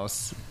our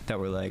house that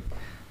were like,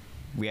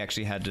 we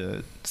actually had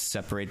to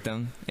separate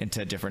them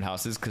into different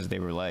houses because they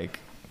were like,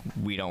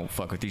 we don't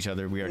fuck with each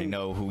other. We already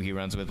know who he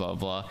runs with, blah,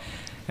 blah, blah.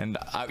 And,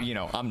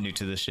 I'm new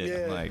to this shit.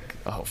 Yeah. I'm like,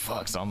 oh,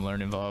 fuck, so I'm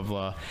learning, blah, blah,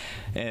 blah.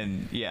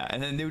 And, yeah,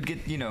 and then they would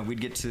get,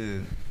 we'd get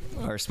to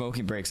our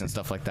smoking breaks and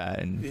stuff like that,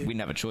 and we didn't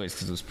have a choice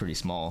because it was pretty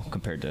small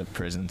compared to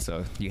prison,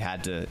 so you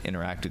had to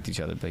interact with each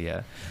other, but,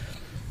 yeah.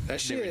 That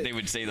shit. They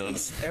would say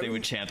those. They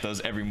would chant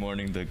those every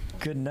morning. The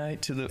good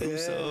night to the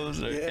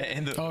Usos,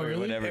 or really?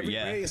 Whatever.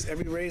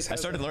 Every race. I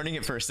stared learning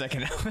it for a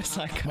second. I was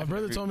like, my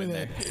brother told me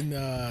that.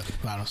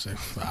 I don't say.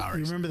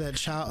 You remember that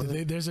child?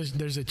 There's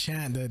a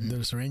chant that the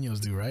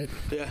Sureños do, right?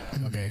 Yeah.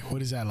 Okay.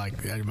 What is that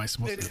like? Am I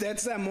supposed to?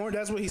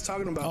 That's what he's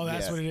talking about. Oh,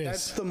 that's what it is.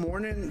 That's the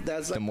morning.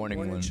 That's like the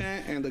morning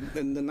chant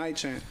and the night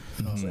chant.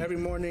 Mm-hmm. So every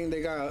morning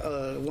they got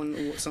one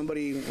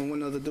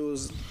of the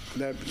dudes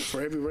that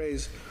for every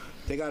race.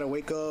 They gotta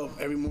wake up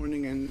every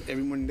morning, and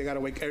every morning they gotta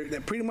they're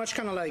pretty much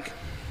kind of like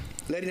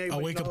letting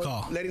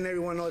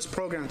everyone know it's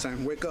program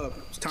time. Wake up,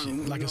 it's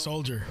time. Like a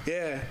soldier.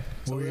 Yeah.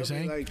 What were you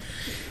saying? Like,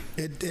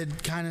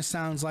 it kind of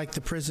sounds like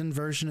the prison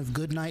version of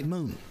Goodnight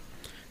Moon.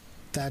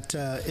 That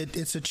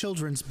it's a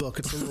children's book.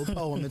 It's a little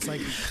poem. It's like,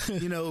 I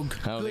don't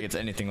think it's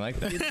anything like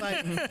that. It's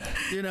like,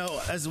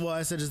 as well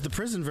I said, is the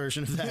prison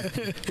version of that.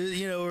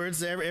 Where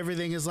it's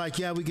everything is like,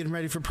 yeah, we getting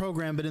ready for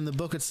program, but in the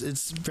book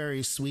it's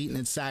very sweet and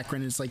it's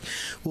saccharine. It's like,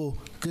 well,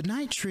 good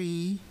night,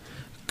 tree.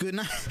 Good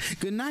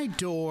night,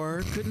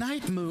 door. Good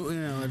night,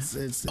 moon.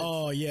 It's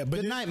oh yeah,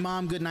 but good night,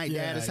 mom. Good night,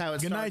 dad. Is how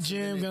it's. Good night,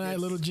 Jim. Good night,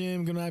 little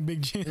Jim. Good night,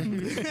 big Jim.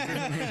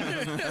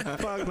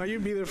 Fuck, man,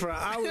 you'd be there for an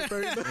hour.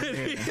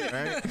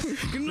 Right?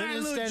 Good night,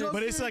 little Joe.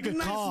 But it's like a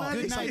call.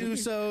 Good night,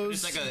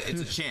 Usos.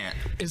 It's a chant.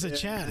 It's a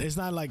chant. It's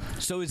not like.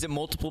 So is it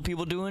multiple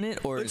people doing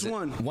it, or it's is it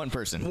one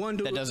person? One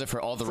dude that does it for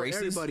all the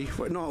races. Everybody.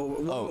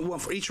 One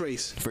for each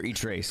race. For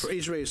each race.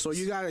 So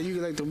you I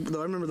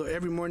remember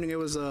every morning it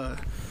was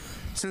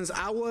since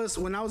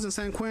when I was in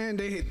San Quentin,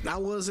 they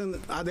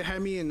had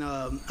me in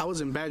I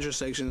was in Badger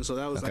section, so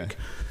that was like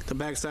the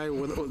backside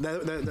where all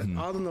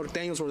the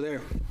Norteños were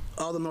there.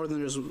 All the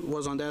Northerners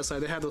was on that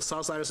side. They had the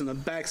Southsiders in the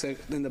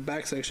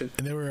back section.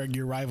 And they were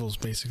your rivals,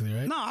 basically,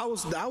 right? No,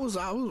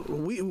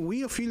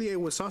 we affiliated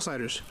with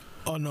Southsiders.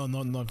 Oh no!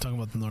 I'm talking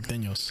about the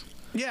Norteños.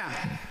 Yeah.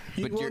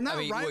 It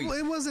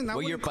wasn't.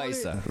 Well, you're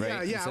Paisa,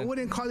 right? Yeah. I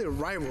wouldn't call it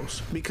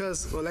rivals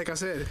because, like I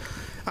said,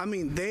 them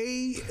and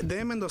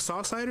the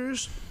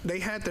Southsiders, they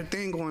had their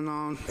thing going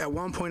on. At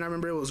one point, I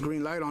remember it was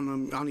green light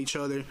on each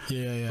other.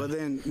 Yeah. But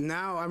then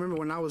now, I remember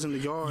when I was in the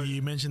yard.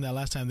 You mentioned that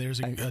last time. There's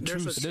a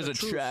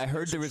truce. I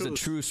heard there was a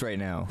truce right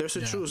now. There's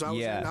a truce.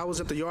 I was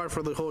at the yard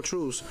for the whole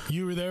truce.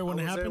 You were there when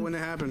it happened? When it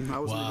happened. I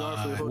was in the yard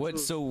for the whole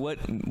truce. So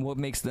what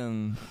makes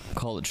them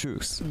call it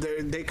truce?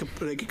 They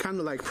could kind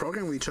of like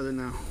program with each other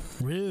now.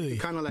 Really?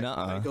 Kind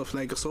of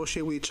like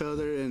associate with each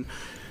other. And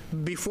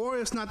before,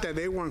 it's not that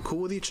they weren't cool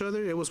with each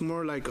other. It was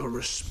more like a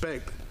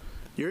respect.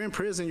 You're in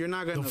prison. You're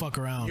not gonna fuck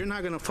around. You're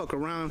not gonna fuck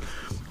around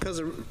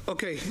because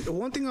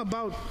one thing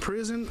about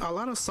prison, a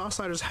lot of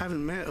Southsiders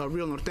haven't met a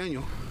real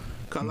Norteño.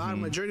 A lot of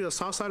majority of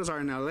Southsiders are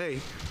in LA.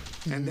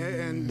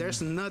 And there's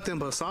nothing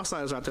but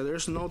Southsiders out there.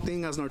 There's no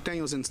thing as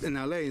Norteños in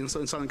LA, in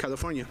Southern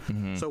California.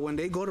 Mm-hmm. So when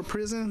they go to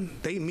prison,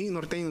 they meet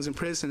Norteños in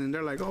prison, and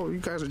they're like, "Oh, you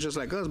guys are just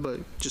like us, but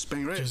just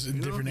paying rent." Just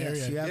in different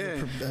areas.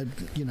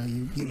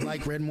 You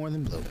like red more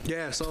than blue.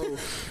 Yeah. So,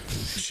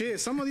 shit.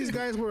 Some of these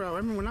guys were. I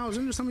remember when I was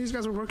in there, some of these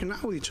guys were working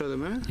out with each other,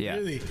 man. Yeah.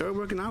 Really? They were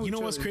working out with each other. You know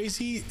what's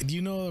crazy? Do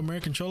you know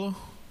American Cholo?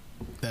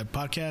 That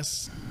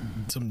podcast.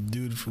 Some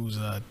dude who's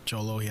a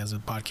Cholo. He has a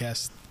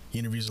podcast. He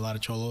interviews a lot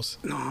of cholos,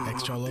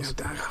 ex-cholos.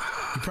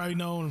 You probably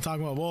know what I'm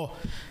talking about. Well,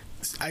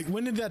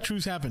 when did that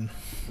truce happen?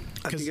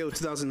 I think it was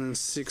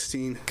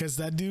 2016. Because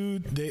that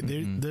dude,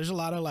 there's a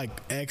lot of like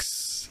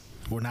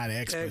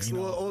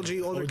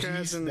older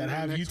cats and that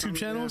have YouTube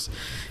channels,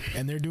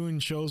 and they're doing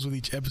shows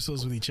with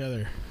episodes with each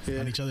other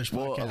on each other's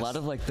podcasts. Well, a lot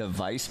of like the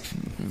Vice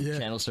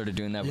channels started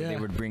doing that, where they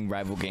would bring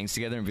rival gangs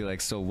together and be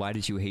like, "So why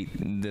did you hate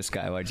this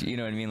guy? You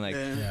know what I mean?" Like,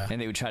 and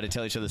they would try to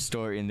tell each other a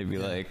story, and they'd be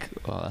like,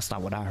 "Oh, that's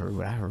not what I heard.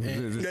 What I heard." They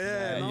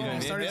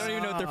don't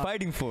even know what they're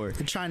fighting for.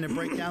 They're trying to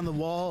break down the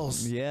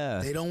walls. Yeah,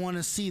 they don't want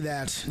to see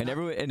that. And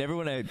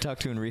everyone I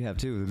talked to in rehab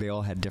too, they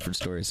all had different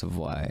stories of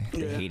why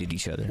they hated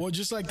each other. Well,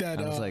 just like that.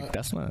 I was like,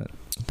 that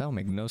don't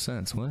make no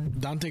sense. What?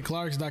 Dante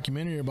Clark's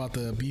documentary about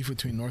the beef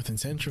between North and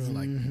Central,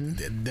 like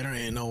they don't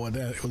even know what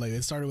that. Like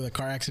it started with a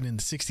car accident in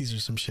the '60s or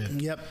some shit.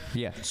 Yep.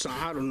 Yeah. So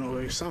I don't know,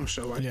 like some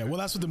show like that. Well,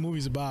 that's what the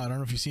movie's about. I don't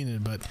know if you've seen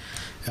it, but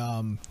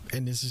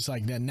and it's just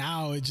like that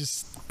now.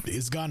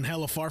 It's gotten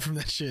hella far from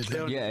that shit.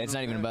 Yeah, it's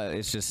not even about it.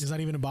 It's not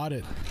even about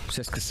it. It's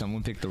just because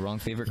someone picked the wrong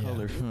favorite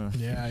color. Huh.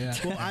 Yeah.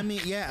 Well, I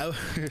mean,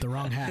 the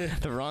wrong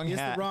hat. The wrong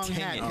hat. It's the wrong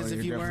hat because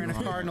if you're wearing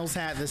a Cardinals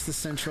hat, that's the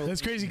Central.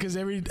 That's crazy because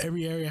every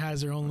area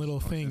has their own little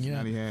thing.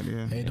 Yeah.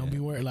 Hey, don't be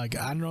wearing like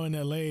I know in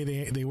LA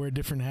they wear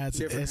different hats.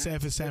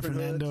 SF is San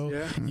Fernando.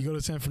 Hoods, yeah. You go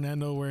to San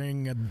Fernando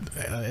wearing a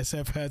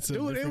SF hats.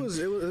 Dude, it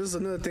was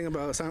another thing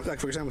about like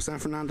for example San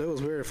Fernando. It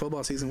was weird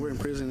football season. We're in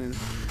prison and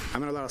I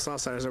met a lot of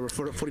Southsiders that were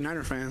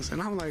 49er fans,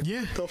 and I'm like,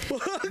 the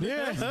fuck?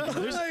 Yeah,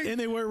 and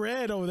they wear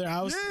red over there.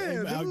 I was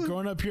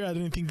growing up here. I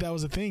didn't think that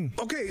was a thing.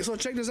 Okay, so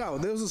check this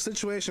out. There was a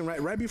situation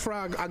right before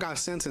I got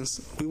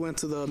sentenced. We went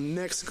to the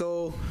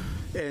Mexico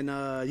and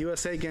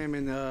USA game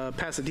in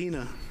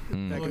Pasadena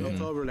back in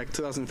October, like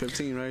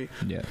 2015, right?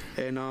 Yeah.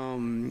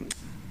 And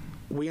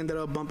we ended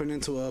up bumping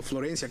into a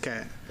Florencia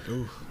cat.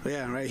 Ooh.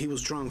 Yeah, right. He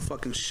was drunk,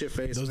 fucking shit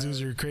faced. Those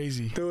dudes are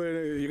crazy.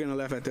 Dude, you're gonna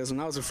laugh at this one.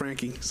 I was a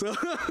Frankie, so.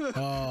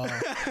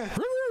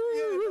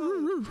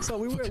 So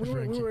we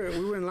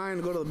were in line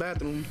to go to the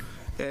bathroom,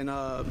 and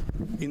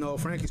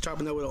Frankie's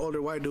chopping up with an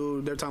older white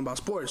dude. They're talking about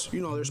sports.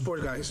 They're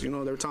sports guys. They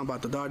were talking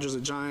about the Dodgers,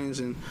 the Giants,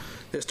 and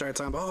they started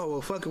talking about, oh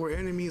well, fuck it, we're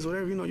enemies,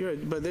 whatever.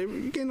 But they're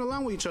getting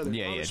along with each other.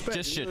 Yeah, respect,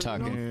 just shit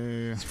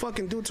talking. This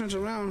fucking dude turns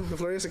around. The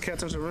Florencia cat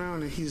turns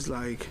around, and he's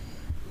like,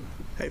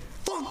 "Hey,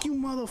 fuck you,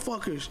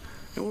 motherfuckers!"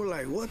 And we're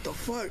like, "What the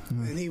fuck?"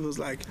 And he was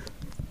like,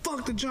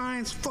 fuck the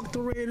Giants, fuck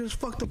the Raiders,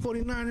 fuck the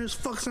 49ers,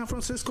 fuck San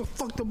Francisco,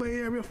 fuck the Bay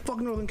Area, fuck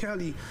Northern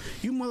Cali.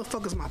 You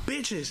motherfuckers my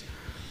bitches.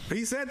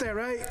 He said that,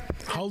 right?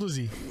 How old was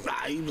he?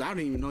 I don't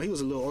even know. He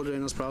was a little older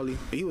than us probably.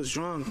 He was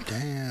drunk.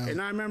 Damn.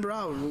 And I remember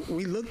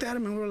we looked at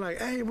him and we were like,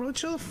 hey, bro,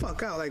 chill the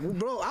fuck out. Like,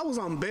 bro, I was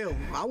on bail.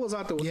 I was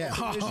out there with no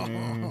permission.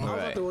 I was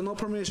out there with no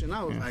permission.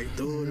 I was like,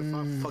 dude, if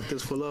I fuck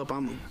this fool up,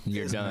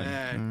 you're done.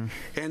 Mad.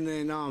 And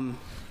then,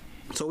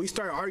 so we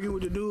started arguing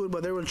with the dude,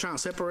 but they were trying to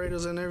separate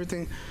us and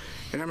everything.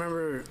 And I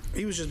remember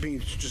he was just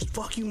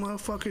fuck you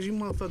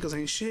motherfuckers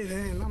ain't shit.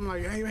 And I'm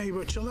like, hey,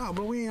 bro, chill out,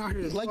 bro. We ain't out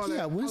here.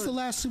 When's the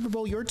last Super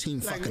Bowl your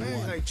team fucking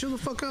won? Like, chill the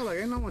fuck out. Like,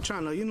 ain't no one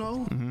trying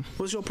to,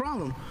 what's your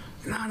problem?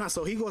 Nah.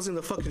 So he goes in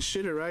the fucking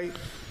shitter, right?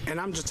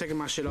 And I'm just taking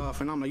my shit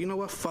off. And I'm like, you know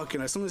what? Fuck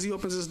it. As soon as he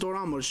opens this door,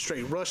 I'm gonna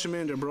straight rush him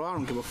in there, bro. I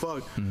don't give a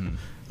fuck.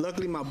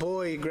 Luckily, my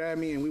boy grabbed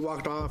me and we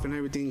walked off and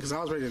everything because I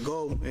was ready to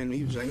go. And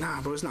he was like,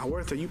 nah, bro, it's not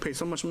worth it. You paid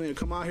so much money to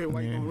come out here.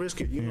 Why you gonna risk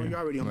it? You're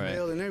already on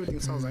bail and everything.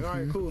 So I was like, all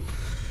right, cool.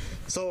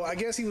 So I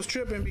guess he was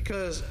tripping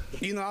because,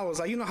 I was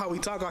like, how we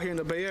talk out here in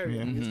the Bay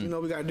Area.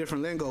 We got a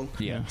different lingo.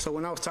 Yeah. So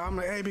when I was talking, I'm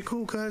like, hey, be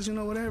cool, cuz,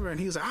 whatever. And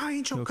he was like, I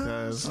ain't your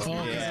cuz.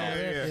 Oh,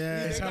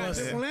 yeah. They got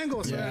different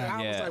lingo. So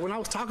I was like, when I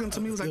was talking to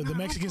me, he was like, the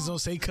Mexicans don't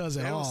say cuz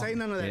at all. They don't say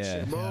none of that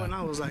shit, bro. Yeah. And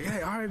I was like,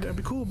 hey, all right, that'd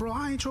be cool, bro.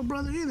 I ain't your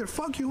brother either.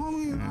 Fuck you,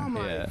 homie. And I'm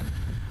like,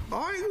 all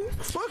right,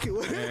 fuck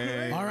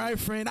it. All right,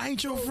 friend. I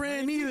ain't your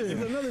friend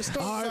either. Another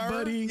story. All right,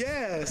 buddy.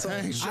 Yeah. So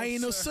I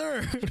ain't no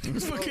sir.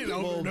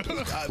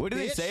 What do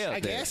they say out there?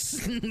 I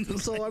guess.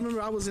 So I remember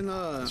I was in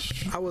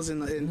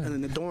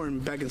the dorm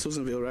back in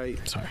Susanville, right?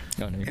 Sorry.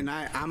 And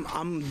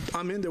I'm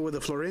in there with a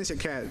Florencia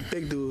cat,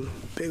 big dude,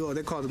 big old.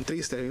 They called him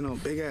Triste,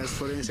 big ass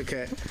Florencia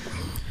cat.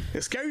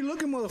 A scary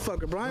looking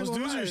motherfucker, Brian.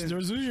 Those dudes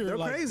are they're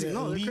like crazy.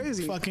 No, they're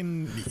crazy.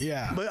 Fucking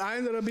yeah. But I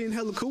ended up being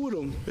hella cool with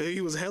him. He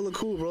was hella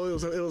cool, bro.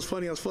 It was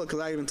funny as fuck because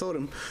I even told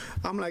him,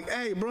 I'm like,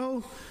 hey,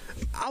 bro,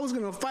 I was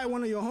gonna fight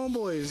one of your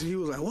homeboys. He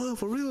was like, what,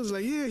 for real? I was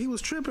like, yeah, he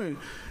was tripping.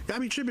 I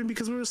be tripping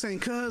because we were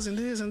saying cuz and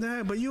this and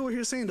that, but you over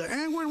here saying the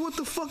N-word. What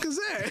the fuck is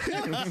that?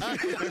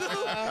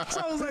 So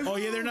I was like, oh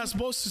yeah, they're not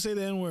supposed to say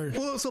the N-word.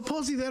 Well,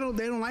 supposedly they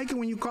don't like it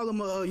when you call them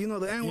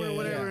the N-word or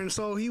whatever. And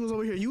so he was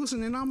over here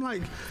using it, and I'm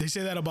like, they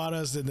say that about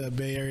us in the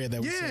Bay Area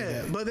that we say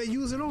that. But they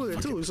use it over there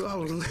too. So I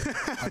was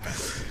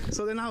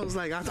so then I was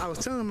like, I was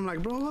telling him, I'm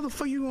like, bro, what the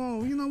fuck you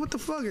going, what the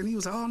fuck? And he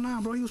was like, oh nah,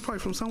 bro, he was probably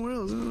from somewhere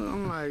else.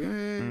 I'm like,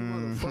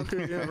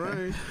 motherfucker, yeah,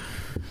 right.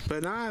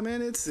 But nah,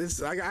 man,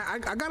 it's I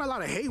got a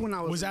lot of hate when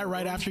I was. Was that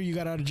right after you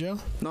got out of jail?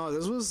 No,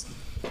 this was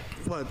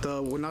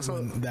when I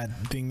saw that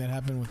thing that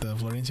happened with the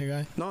Florencia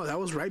guy. No, that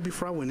was right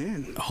before I went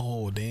in.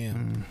 Oh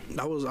damn!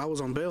 I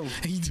was on bail.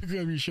 You took off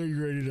your shirt.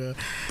 You ready to?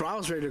 Bro, I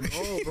was ready to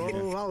go,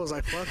 bro. I was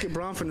like, fuck it,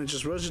 bro. I'm finna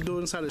just rush to do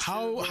it inside the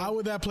shit. How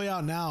would that play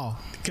out now?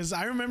 Because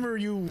I remember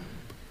you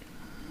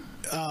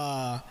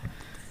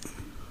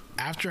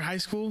after high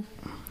school,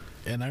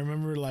 and I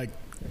remember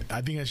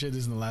I think I shared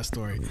this in the last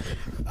story.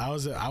 I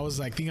was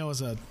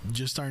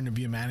just starting to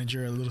be a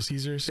manager at Little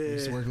Caesars. We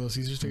used to work at Little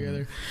Caesars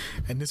together,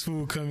 and this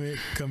fool would come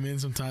in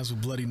sometimes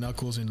with bloody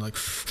knuckles and like.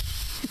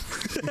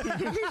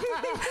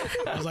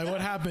 I was like, what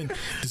happened?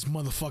 This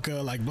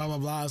motherfucker, like, blah blah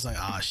blah. I was like,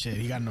 ah, shit,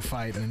 he got in a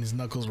fight, and his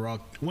knuckles were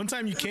all. One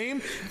time you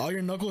came, all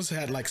your knuckles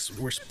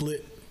were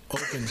split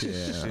open.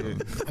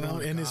 Yeah.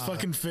 And his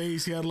fucking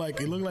face, he had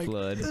it looked like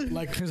blood.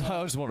 Like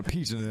I just want a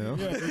pizza now.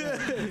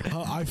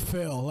 Yeah. I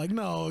fell. Like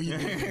no. And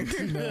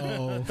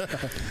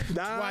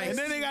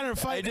then they got in a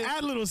fight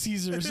at Little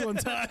Caesars one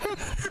time.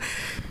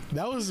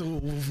 That was the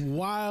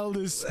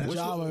wildest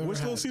job.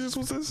 Which Little Caesars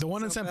was this? The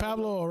one in San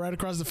Pablo, right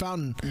across the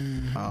fountain.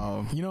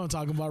 You know what I'm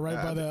talking about,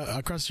 right by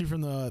across the street from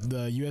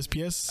the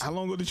USPS. How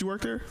long ago did you work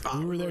there?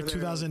 We were there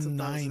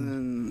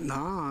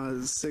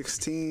 2009.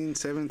 16,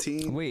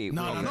 17. Wait,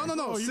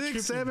 no,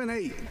 6, 7,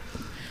 8.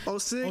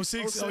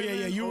 06? Oh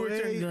yeah. You worked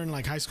there during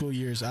like high school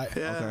years.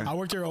 I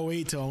worked there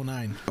 08 to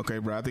 09. Okay,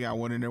 bro. I think I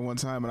went in there one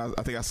time, and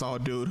I think I saw a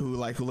dude who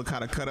looked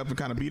kind of cut up and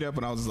kind of beat up,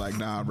 and I was just like,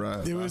 nah,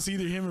 bro. It was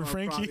either him or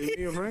Frankie.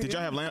 Did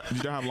y'all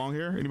have long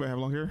hair? Anybody have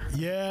long hair?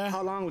 Yeah.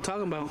 How long we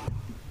talking about?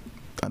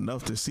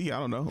 Enough to see. I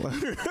don't know.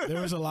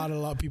 There was a lot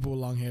of people with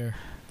long hair.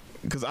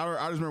 Because I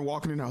just remember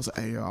walking in, I was like,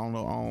 hey, I don't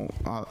know,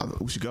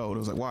 we should go. And it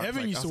was like, why?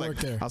 Evan used to work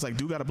there. I was like,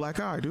 dude got a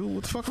black eye, dude.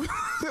 What the fuck?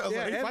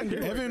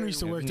 Evan used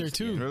to work there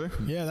too. Really?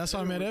 Yeah, that's how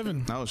I met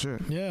Evan. Oh, shit.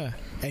 Yeah.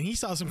 And he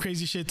saw some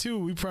crazy shit too.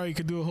 We probably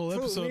could do a whole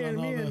episode on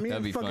all that. Me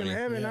and fucking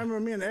Evan. I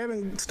remember me and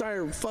Evan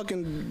started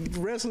fucking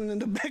wrestling in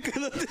the back of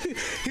the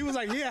he was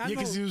like, yeah, I know. Yeah,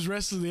 because he was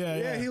wrestling.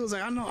 Yeah. He was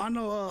like, I know,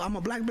 I'm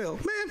a black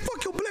belt. Man,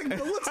 fuck your black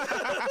belt. What's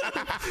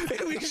up?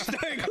 And we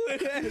started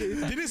going at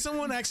it. Didn't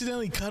someone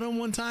accidentally cut him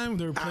one time?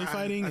 They were play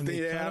fighting.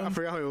 I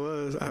forgot who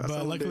it was.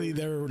 But luckily,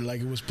 they were like,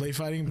 it was play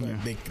fighting,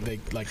 but they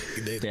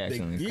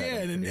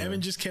and then Evan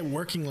just kept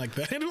working like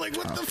that. And like,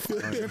 what the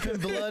fuck?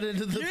 Dripping blood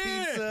into the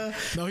pizza.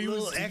 No, he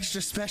was was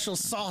extra special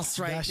sauce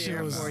right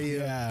there was, for you.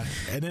 Yeah,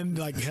 and then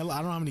like hell, I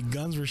don't know how many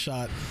guns were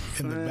shot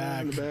in the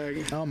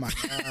bag. Oh my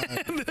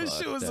god, that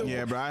shit was.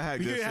 Yeah, bro, I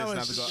had good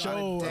sense not to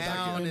go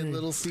down in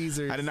Little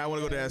Caesars. I did not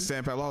want to go to that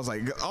Sandpaper. I was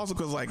like, also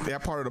because like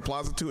that part of the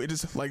plaza too. It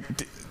just like.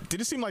 Did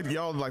it seem like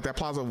y'all like that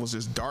plaza was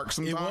just dark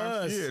sometimes?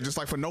 It was. Yeah, just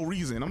like for no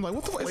reason. I'm like,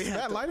 what the fuck is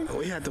that lighting?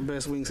 We had the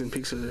best wings and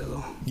pizza there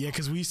though. Yeah,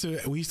 because we used to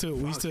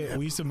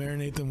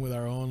marinate them with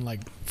our own like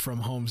from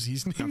home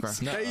seasonings.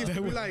 They used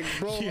to be like,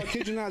 bro, I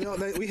kid you not,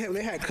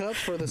 they had cups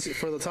for the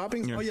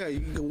toppings. Yeah. Oh yeah, you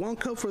get 1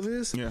 cup for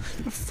this. Yeah.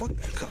 Fuck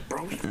that cup,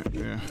 bro.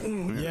 Yeah.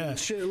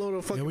 Shitload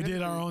of fucking. Yeah, we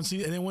did our own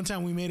season, and then one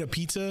time we made a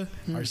pizza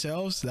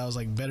ourselves. That was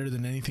like better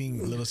than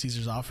anything Little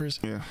Caesars offers.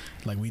 Yeah.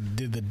 Like we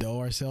did the dough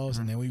ourselves,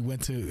 and then we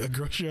went to a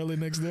grocery outlet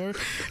next door,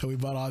 and we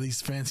bought all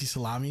these fancy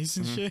salamis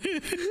and shit.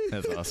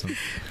 That's awesome.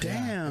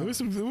 Damn. Yeah. It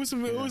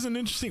was an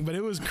interesting, but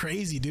it was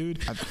crazy,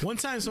 dude. One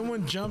time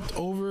someone jumped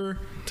over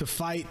to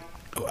fight.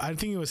 I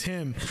think it was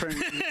him.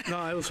 No,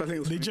 I think it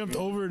was. They jumped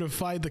over to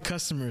fight the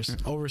customers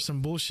over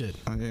some bullshit.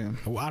 Oh yeah.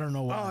 I don't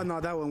know why. Oh no,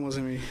 that one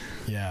wasn't me.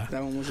 Yeah,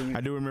 that one wasn't me. I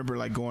do remember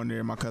like going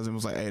there. My cousin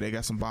was like, "Hey, they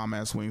got some bomb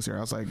ass wings here."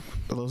 I was like,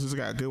 "Little Caesar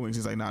got good wings."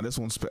 He's like, "Nah, this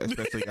one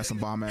especially got some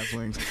bomb ass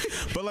wings."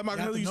 But like my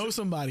cousin used to know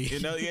somebody. You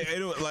know, yeah,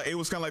 it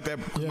was kind of like that.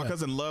 Yeah. My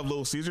cousin loved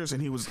Little Caesars,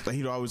 and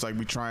he'd always like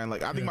be trying.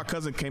 Like I think my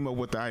cousin came up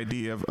with the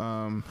idea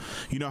of,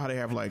 you know how they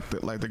have like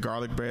the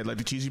garlic bread, like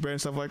the cheesy bread and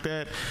stuff like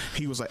that.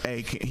 He was like,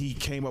 "Hey," he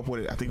came up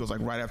with it. I think it was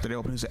like right after they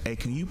opened. He said, "Hey,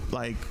 can you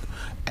like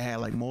add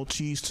like more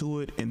cheese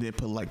to it and then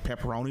put like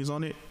pepperonis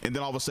on it?" And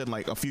then all of a sudden,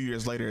 like a few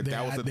years later,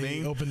 that was the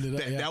thing. Opened it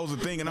up, that was the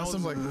thing, and I was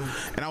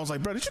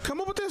like, "Bro, did you come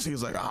up with this?" He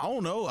was like, "I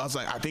don't know." I was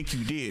like, "I think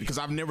you did," because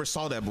I've never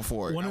saw that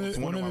before. One of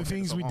the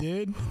things we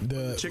did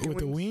with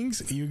the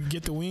wings, you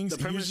get the wings,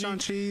 the Parmesan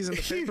cheese and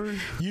the pepper.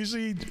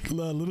 Usually,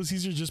 Little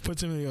Caesar just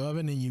puts them in the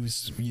oven and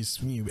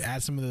you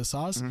add some of the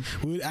sauce.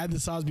 Mm-hmm. We would add the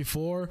sauce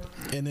before,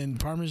 and then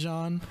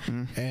Parmesan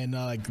and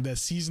like the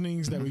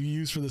seasonings that we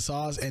use for the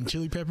sauce and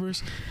chili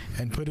peppers,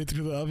 and put it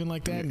through the oven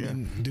like that, and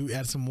then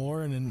add some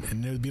more, and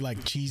it would be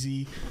like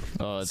cheesy.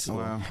 Oh, it's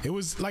wow. It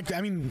was like,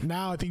 I mean,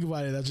 now I think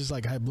about it, that's just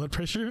like high blood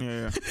pressure.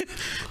 Yeah.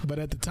 But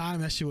at the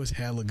time, that shit was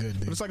hella good,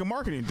 dude. It's like a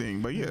marketing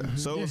thing, but yeah.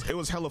 So it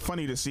was hella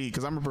funny to see,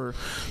 because I remember,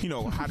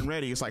 hot and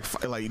ready. It's like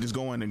you just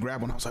go in and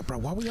grab one. I was like, bro,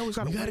 why we always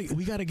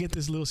we gotta get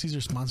this Little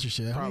Caesar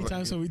sponsorship. How many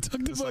times have we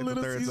talked about like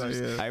Little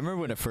Caesars? I remember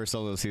when I first saw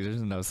Little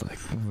Caesars, and I was like,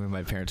 when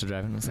my parents were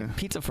driving, I was like,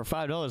 pizza for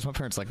 $5. My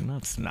parents were like, no,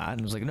 it's not.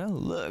 And I was like, no,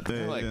 look.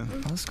 I'm like,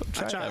 let's go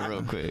try that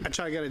real quick. I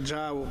tried to get a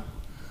job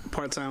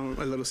part-time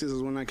at Little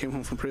Caesars when I came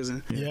home from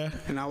prison. Yeah.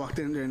 And I walked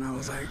in there and I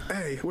was like,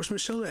 hey, where's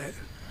Michelle at?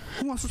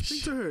 Who wants to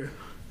speak to her?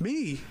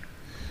 Me.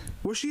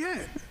 Where's she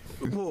at?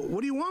 Well, what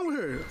do you want with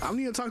her? I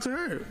need to talk to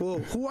her. Well,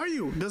 who are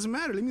you? Doesn't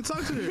matter. Let me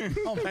talk to her.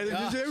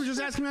 They were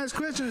just asking me these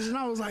questions, and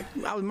I was like,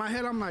 in my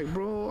head, I'm like,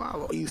 bro,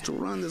 I used to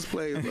run this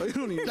place. Bro. You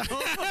don't even know.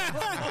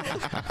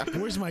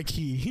 Where's my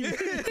key?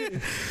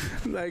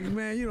 Like,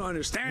 man, you don't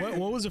understand.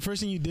 What was the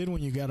first thing you did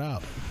when you got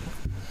out?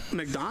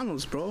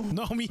 McDonald's, bro.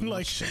 No, I mean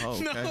like,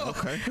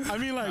 okay. I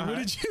mean like, what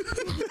did you?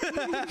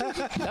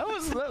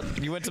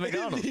 You went to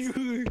McDonald's.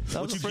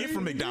 What you get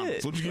from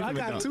McDonald's? What you get from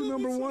McDonald's? I got 2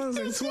 number ones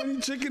and 20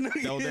 chicken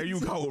nuggets. No, there you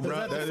go, bro.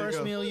 Was that the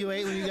first meal you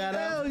ate when you got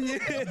out? Hell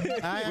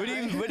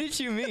yeah. What did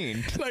you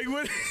mean? Like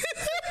what?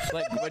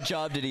 Like what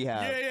job did he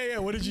have? Yeah.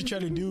 What did you try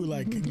to do?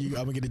 Like, I'm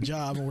gonna get a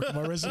job and work on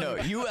my resume. No,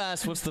 you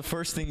asked what's the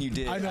first thing you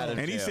did. I know. Out of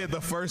and jail. he said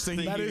the first thing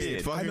he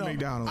did. Fucking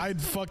McDonald's. I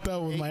fucked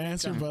up with my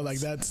answer, but like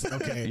that's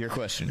okay. Your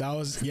question. That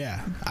was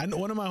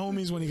one of my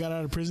homies when he got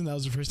out of prison. That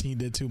was the first thing he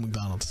did too.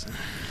 McDonald's.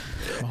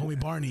 My homie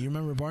Barney. You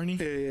remember Barney?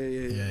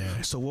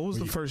 Yeah. So what was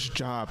the first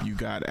job you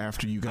got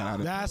after you got out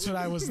of? That's what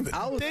I was.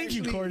 Thank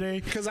you, Corday.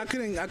 Because I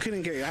couldn't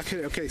get.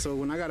 Okay, so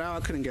when I got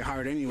out, I couldn't get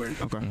hired anywhere.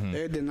 Okay. Mm-hmm.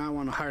 They did not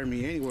want to hire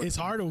me anywhere. It's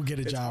hard to get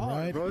a job,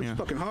 hard, right? Bro, it's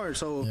fucking hard.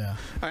 So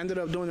I ended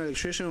up doing an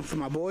electrician for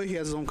my boy. He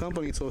has his own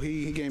company, so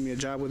he gave me a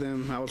job with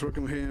him. I was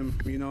working with him,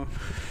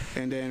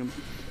 and then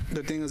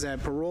the thing is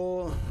that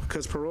parole,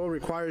 because parole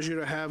requires you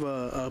to have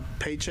a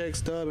paycheck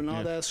stub and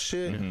all that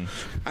shit.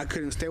 I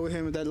couldn't stay with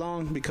him that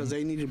long because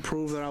they needed to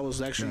prove that I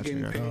was actually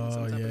getting paid.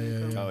 Oh,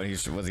 yeah.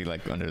 Oh, was he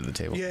like under the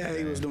table? Yeah,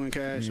 he was doing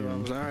cash. So I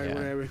was like, all right,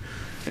 whatever.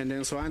 And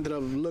then so I ended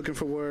up looking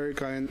for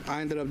work. I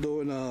ended up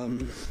doing.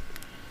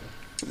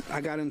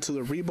 I got into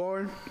the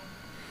rebar.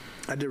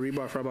 I did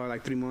rebar for about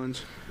like 3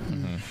 months,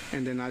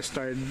 and then I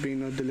started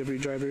being a delivery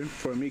driver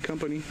for a meat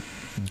company.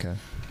 Okay.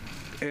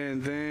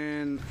 And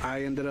then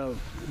I ended up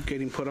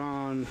getting put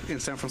on in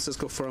San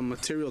Francisco for a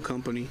material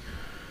company,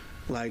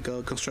 like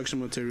construction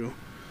material.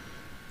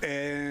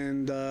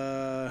 And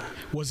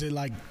was it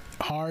like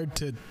hard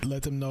to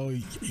let them know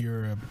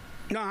you're a...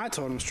 No, I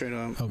told him straight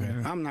up. Okay.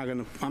 I'm not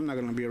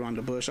gonna be around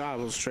the bush. I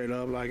was straight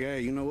up like,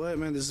 hey, you know what,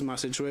 man? This is my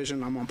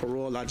situation. I'm on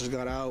parole. I just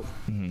got out.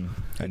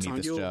 I need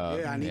this job.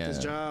 Yeah, I need this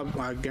job.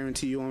 I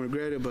guarantee you won't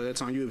regret it, but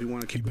it's on you if you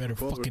want to keep. You better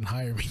fucking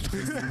hire me.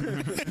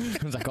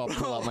 It was like, I'll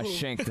pull out my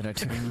shank that I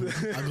took.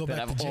 I'll go back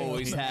that I've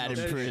always had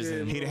in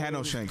prison. He didn't have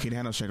no shank.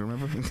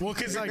 Remember? Well,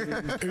 cause like,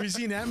 have you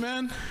seen that,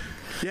 man?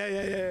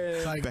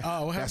 Yeah. Like,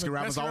 oh, what happened?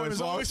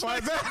 Baskin-Robbins always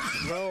like that.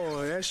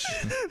 Bro,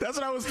 that's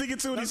what I was thinking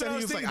too. And he said he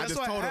was like, I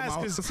just told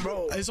him.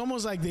 Bro, it's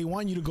almost like they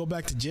want you to go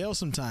back to jail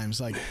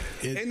sometimes. Like,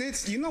 and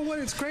it's, you know what?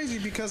 It's crazy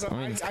because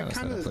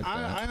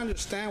I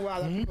understand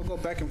why people go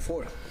back and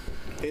forth.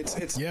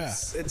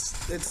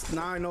 It's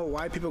now I know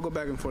why people go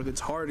back and forth.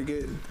 It's hard to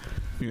get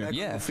back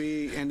on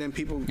feet, and then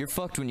people. You're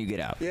fucked when you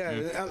get out.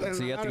 Yeah.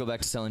 So you have to go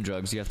back to selling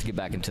drugs. You have to get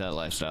back into that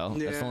lifestyle.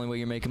 That's the only way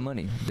you're making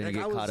money. Then you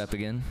get caught up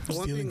again.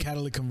 Stealing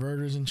catalytic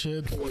converters and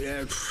shit. Oh,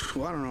 yeah.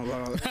 Well, I don't know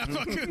about all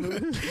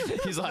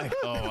that. He's like,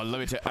 oh, let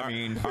me tell you. I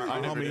mean, our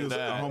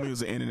homie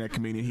was an internet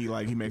comedian.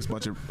 He makes a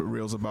bunch of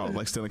reels about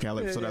like stealing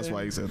catalytic. So that's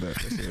why he said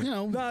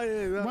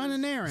that.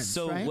 Running errands.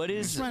 So right? what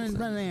is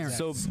running errands?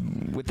 So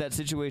with that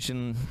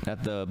situation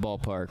at the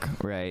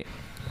ballpark, right?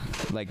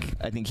 Like,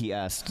 I think he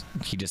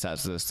just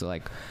asked this to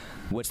like,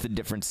 what's the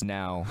difference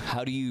now?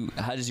 How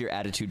does your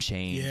attitude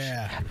change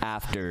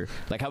after?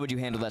 Like, how would you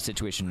handle that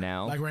situation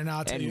now? Like right now,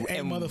 I'll tell you, hey,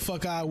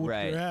 motherfucker, I whoop your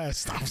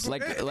ass.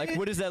 like,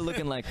 what is that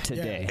looking like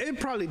today? It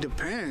probably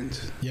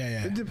depends.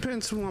 Yeah. It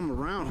depends who I'm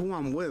around, who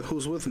I'm with,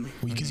 who's with me.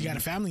 Because you got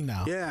a family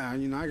now. Yeah,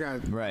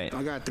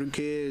 I got 3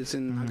 kids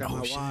and I got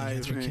my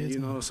wife,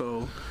 and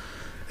so.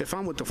 If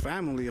I'm with the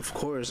family, of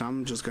course,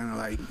 I'm just gonna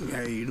like,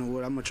 hey, you know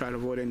what? I'm gonna try to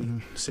avoid any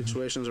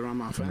situations around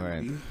my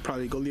family. Right.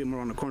 Probably go leave him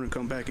around the corner,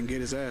 come back and get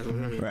his ass.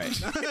 Right.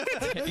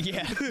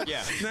 yeah.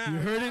 Nah, you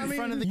heard it in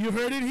front of you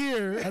heard it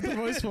here at the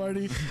voice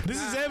party.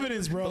 This is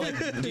evidence, bro.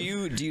 Do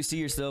you see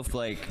yourself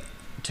like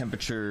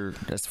temperature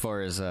as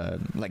far as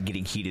like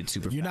getting heated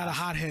super fast? You're not a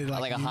hothead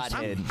like a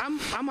hothead.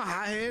 I'm a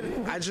hothead.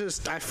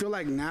 I feel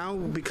like now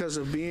because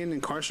of being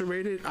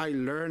incarcerated, I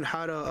learned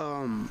how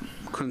to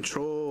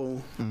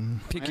control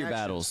pick your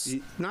battles.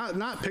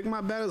 Not pick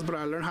my battles, but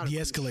I learned how to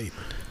de-escalate.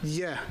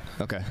 Yeah.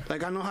 Okay.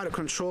 Like I know how to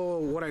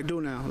control what I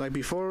do now. Like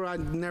before, I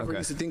never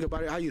used to think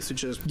about it. I used to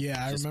just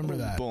I remember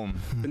that. Boom.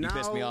 You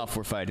pissed me off.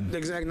 We're fighting.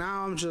 Exactly.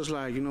 Now I'm just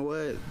like, you know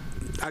what?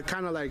 I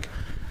kind of like.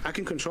 I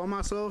can control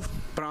myself,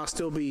 but I'll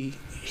still be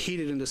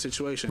heated in the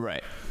situation.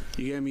 Right.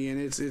 You get me? And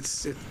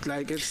it's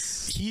like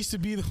it's. He used to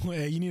be the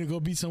way you need to go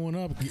beat someone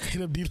up,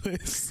 hit up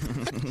D-List.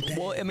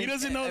 Well, I mean, he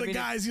doesn't know the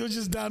guys. He was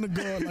just down to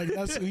go. Like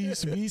that's who he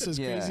used to be. So it's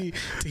crazy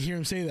to hear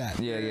him say that.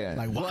 Yeah.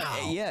 Like wow.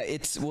 Well,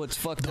 it's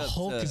fucked the up. The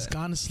Hulk is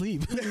gone to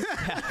sleep.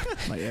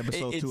 Like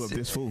episode 2 of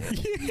This Fool.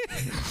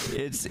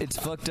 It's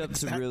fucked up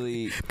to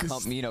really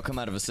come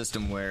out of a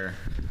system where,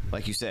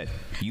 like you said,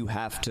 you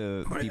have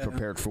to be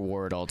prepared for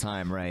war at all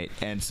time, right?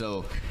 And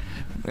so,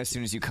 as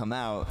soon as you come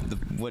out,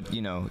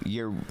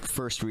 your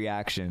first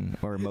reaction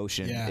or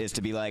emotion is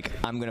to be like,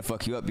 I'm gonna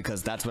fuck you up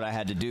because that's what I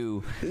had to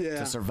do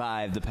to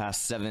survive the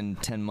past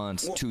 7-10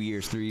 months, 2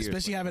 years, 3 years.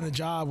 Especially having a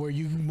job where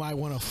you might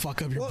want to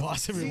fuck up your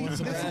boss every once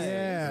in a while.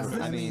 Yeah.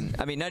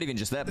 I mean, not even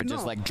just that, but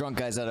just like drunk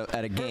guys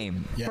at a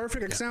game.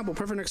 Perfect example.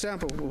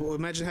 Well,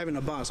 imagine having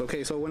a boss.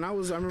 Okay, so I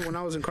remember when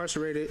I was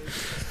incarcerated.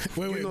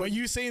 Wait. When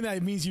you saying that,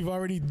 it means you've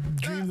already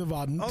dreamed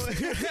about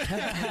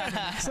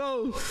it.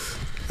 So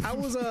I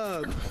was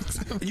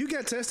you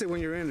get tested when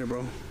you're in there,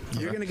 bro.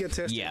 You're gonna get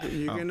tested. Yeah.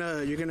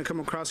 You're gonna come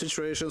across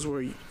situations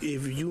where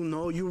if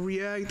you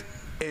react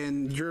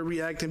and you're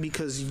reacting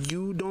because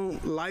you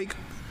don't like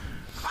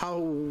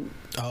how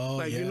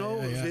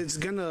it's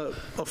gonna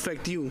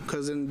affect you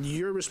because then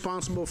you're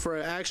responsible for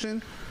an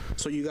action,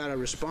 so you gotta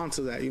respond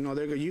to that.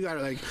 You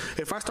gotta like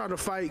if I start a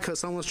fight because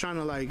someone's trying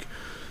to like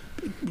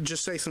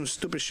just say some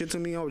stupid shit to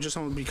me or just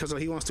because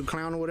he wants to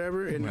clown or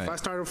whatever, and if I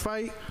start a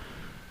fight,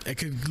 it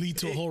could lead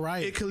to a whole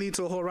riot. It could lead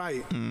to a whole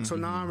riot. Mm-hmm. So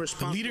now I'm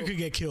responsible. The leader could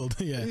get killed.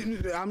 Yeah,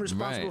 I'm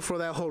responsible for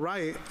that whole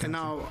riot, and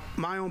now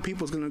my own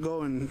people's gonna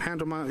go and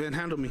handle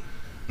me.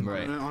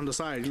 Right. On the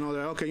side, they're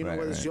okay.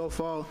 What? It's your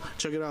fault.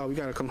 Check it out. We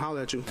gotta come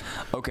holler at you.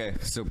 Okay,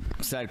 so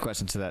side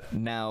question to that.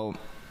 Now,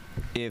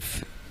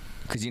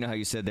 because you know how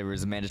you said there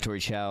was a mandatory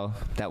chow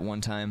that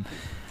one time.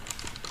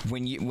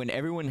 when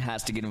everyone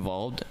has to get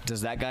involved,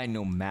 does that guy,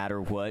 no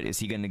matter what, is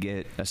he going to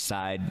get a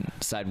side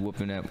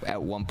whooping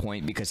at one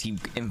point because he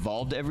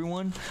involved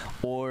everyone,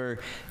 or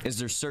is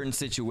there certain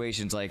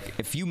situations like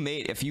if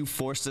you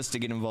forced us to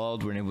get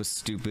involved when it was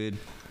stupid?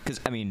 Because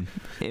I mean,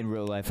 in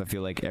real life, I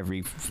feel like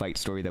every fight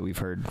story that we've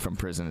heard from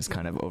prison is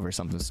kind of over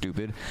something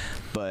stupid,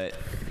 but.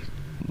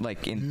 Like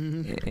if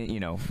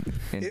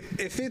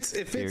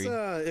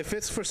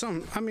it's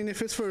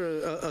for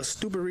a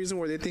stupid reason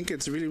where they think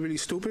it's really really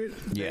stupid,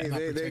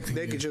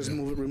 they could just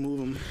remove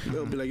them.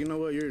 They'll be like, you know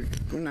what,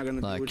 we're not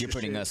gonna like do it. You're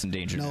putting us in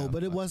danger. No, now.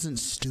 but it wasn't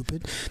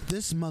stupid.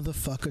 This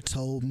motherfucker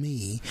told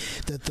me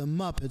that the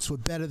Muppets were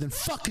better than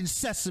fucking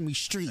Sesame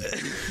Street.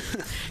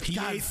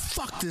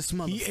 Fuck this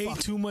motherfucker. He ate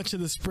too much of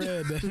the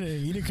spread.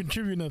 He didn't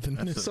contribute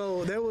nothing.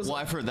 So there was. Well,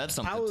 I've heard that's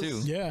something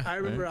too. Yeah, I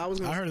remember.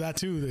 Right? I heard that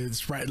too.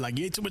 It's right. Like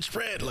you ate too much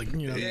spread. Like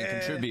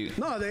contribute.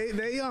 No,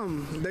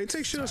 they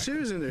take shit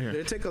serious in there. Yeah.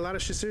 They take a lot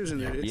of shit serious in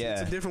there.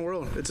 It's a different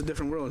world. It's a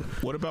different world.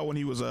 What about when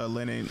he was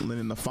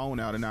lending the phone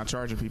out and not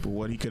charging people?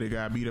 What, he could have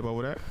got beat up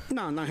over that?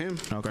 No, not him.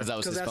 Okay,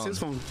 because that's his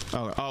phone.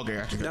 Oh, okay,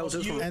 gotcha. That was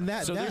his phone. And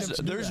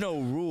there's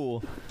no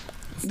rule.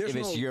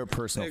 It's your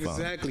personal phone.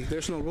 Exactly.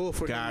 There's no rule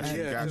for that.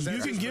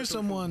 You can give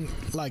someone,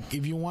 like,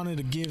 if you wanted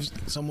to give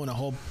someone a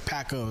whole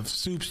pack of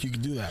soups, you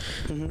could do that.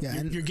 Mm-hmm. Yeah,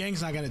 and your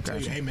gang's not going to tell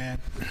you, hey, man.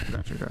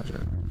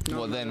 Gotcha.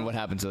 Well, then what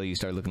happens until you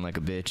start looking like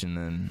a bitch and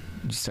then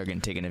you start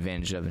getting taken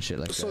advantage of and shit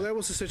like that? So there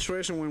was a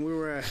situation when we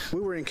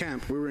were in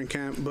camp,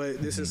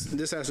 but this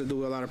has to do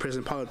with a lot of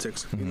prison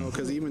politics, you know,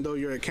 because even though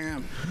you're at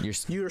camp,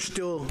 you're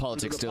still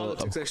politics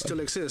that still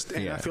exist,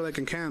 and I feel like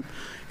in camp,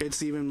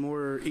 it's even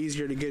more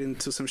easier to get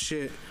into some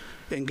shit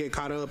and get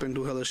caught up and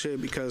do hella shit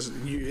because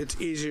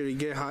it's easier to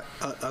get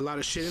a lot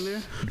of shit in there.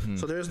 Mm-hmm.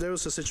 So there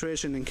was a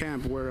situation in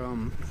camp where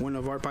one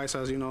of our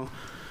paisas, you know,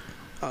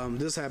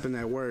 this happened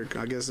at work.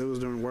 I guess it was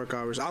during work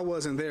hours. I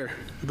wasn't there,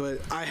 but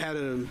I had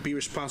to be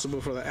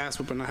responsible for the ass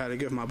whooping I had to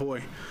give my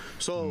boy.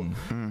 So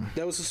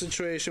there was a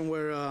situation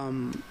where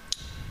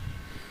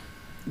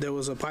there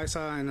was a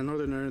paisa and a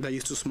northerner that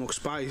used to smoke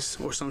spice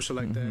or some shit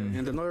like that.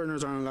 And the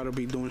northerners aren't allowed to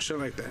be doing shit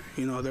like that.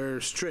 You know, they're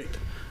strict.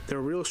 They're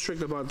real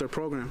strict about their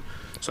program.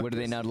 So what are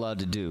they not allowed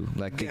to do?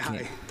 Like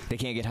they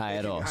can't get high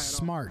at all.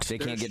 Smart. They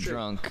can't get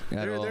drunk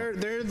at all.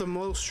 They're the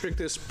most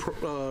strictest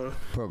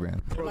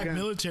program. They're like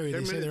military.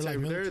 They say they're like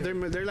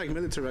military. They're like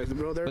military,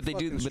 bro. But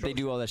they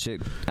do all that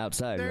shit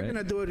outside, they're right?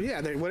 Gonna do it.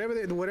 Yeah. Whatever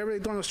they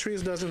do on the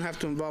streets doesn't have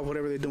to involve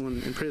whatever they do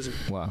in prison.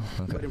 Wow.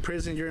 Okay. But in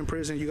prison, you're in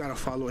prison. You gotta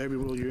follow every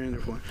rule you're in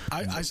there for.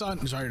 I saw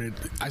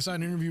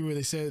an interview where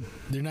they said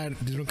they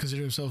don't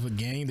consider themselves a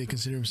gang. They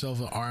consider themselves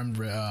an armed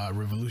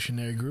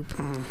revolutionary group.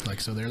 Like,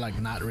 so they're like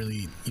not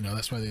really, you know,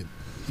 that's why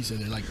he said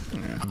they're like.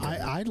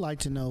 I'd like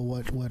to know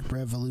what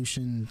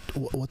revolution,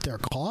 what their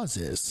cause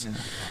is.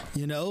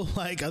 You know,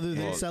 like other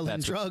than selling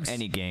drugs.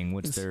 Any gang,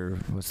 what's their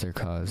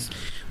cause?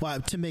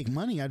 Well, to make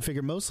money, I'd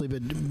figure mostly,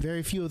 but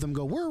very few of them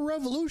go, "We're a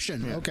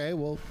revolution." Yeah. Okay,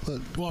 well,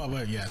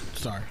 but yeah,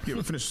 sorry.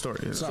 Yeah, finish the story.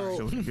 Yeah,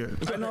 so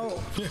I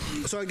know.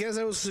 So I guess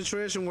there was a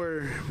situation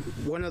where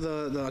one of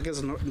the I guess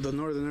the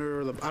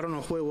northerner or I don't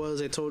know who it was.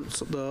 They told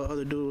the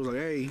other dude was like,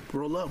 "Hey,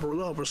 roll up,"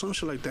 or some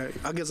shit like that.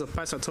 I guess the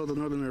paisa told the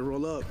northerner to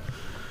roll up.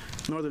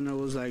 Northerner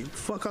was like,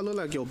 "Fuck, I look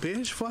like your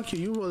bitch. Fuck you,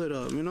 you roll it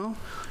up," you know.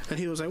 And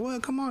he was like, "Well,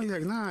 come on." He's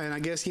like, "Nah." And I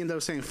guess he ended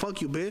up saying,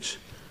 "Fuck you, bitch."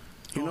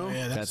 You know,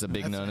 yeah, that's a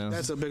big no-no.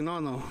 That's a big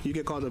no-no. You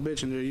get called a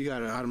bitch in there, you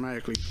gotta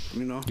automatically,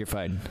 you know. You're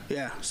fighting.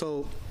 Yeah.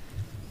 So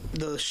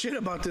the shit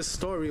about this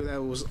story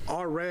that was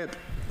our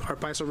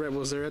paisa rep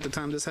was there at the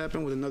time this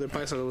happened with another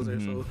paisa that was there.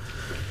 So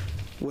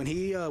when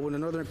the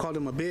northerner called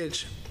him a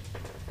bitch,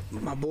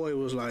 my boy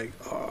was like,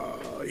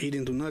 he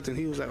didn't do nothing.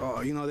 He was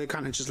like, you know, they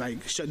kind of just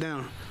like shut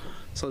down.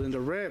 So then the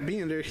rep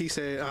being there, he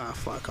said,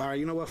 fuck, all right,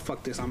 you know what,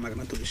 fuck this, I'm not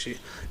gonna do this shit.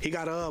 He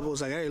got up,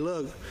 was like, hey,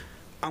 look,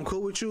 I'm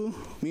cool with you,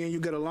 me and you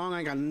get along, I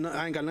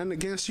ain't got nothing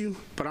against you,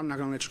 but I'm not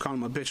gonna let you call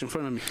him a bitch in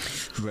front of me.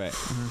 Right.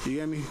 You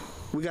get me?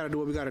 We gotta do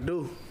what we gotta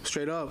do,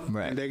 straight up.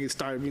 Right. And they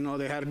start, you know,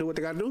 they had to do what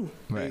they gotta do.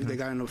 Right. They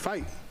got in a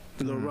fight.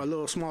 A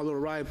little small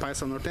ride,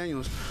 paisa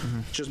norteños,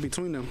 just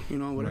between them, you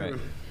know, whatever.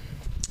 Right.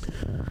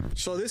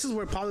 So this is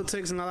where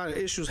politics and a lot of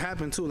issues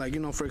happen too. Like, you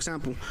know, for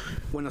example,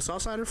 when a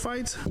Southsider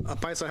fights, a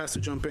paisa has to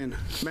jump in,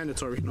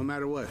 mandatory, no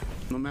matter what,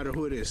 no matter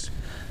who it is,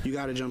 you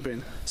got to jump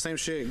in. Same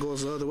shit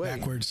goes the other way.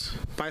 Backwards.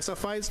 Paisa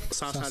fights,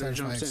 Southsider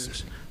jumps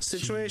in.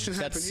 Situations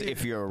happen here. That's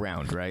if you're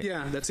around, right?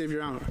 Yeah, that's if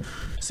you're around.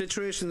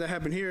 Situation that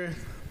happened here,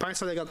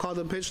 paisa that got called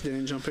a bitch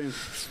didn't jump in.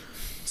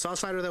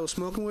 Southsider that was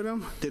smoking with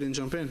him didn't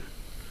jump in.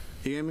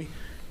 You get me?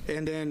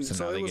 And then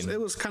so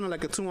it was kind of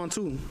like a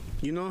 2-on-2,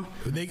 you know.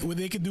 They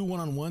could do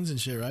 1-on-1s and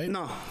shit, right?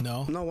 No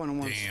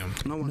 1-on-1s.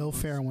 Damn. No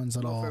fair ones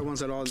at all. No fair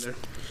ones at all there.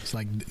 It's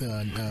like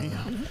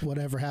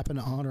whatever happened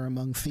to honor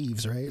among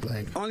thieves, right?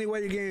 Like only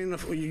way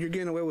you're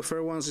getting away with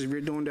fair ones is if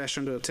you're doing that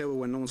under the table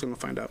when no one's gonna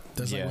find out.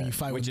 That's like when you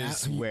fight which with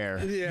is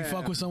where you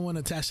fuck with someone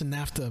attached to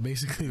NAFTA,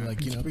 basically,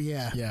 like, you know.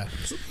 Yeah.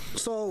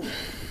 So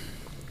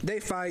they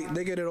fight,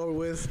 they get it over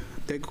with,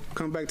 they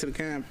come back to the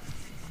camp.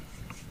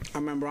 I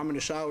remember I'm in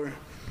the shower.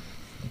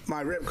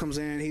 My rep comes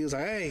in. He was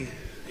like, "Hey,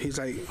 He's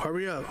like,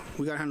 hurry up,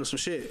 we gotta handle some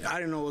shit. I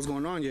didn't know what was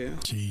going on yet.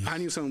 Jeez. I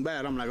knew something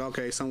bad. I'm like,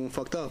 okay, someone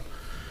fucked up.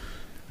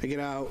 I get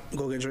out,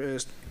 go get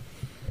dressed.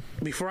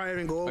 Before I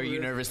even go over Are you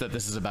nervous that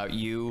this is about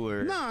you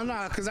or?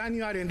 No, because I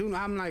knew I didn't do.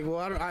 I'm like,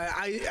 well,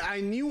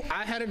 I knew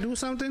I had to do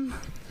something,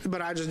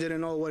 but I just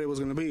didn't know what it was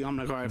gonna be. I'm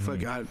like, all right,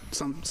 fuck it,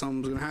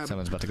 something's gonna happen.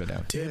 Someone's about to go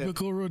down.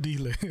 Typical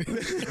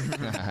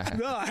Rodile.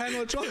 No, I had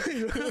no choice.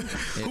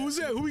 Who's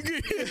that? Who we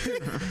get?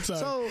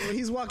 So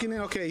he's walking in.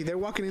 Okay, they're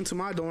walking into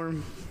my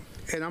dorm,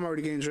 and I'm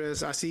already getting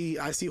dressed. I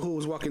see who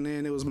was walking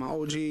in. It was my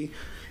OG.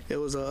 It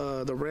was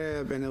the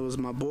Reb, and it was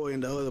my boy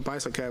and the other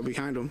bicycle cat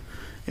behind him.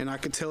 And I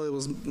could tell it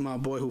was my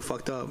boy who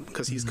fucked up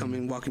because he's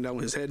coming walking down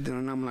with his head down,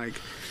 and I'm like,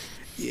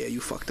 yeah, you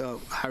fucked up.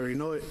 I already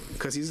know it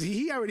because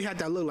he already had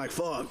that look like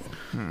fuck.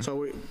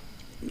 So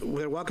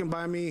they're walking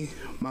by me.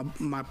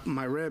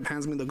 My Reb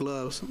hands me the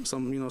gloves,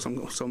 some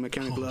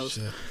mechanic gloves.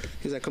 Shit.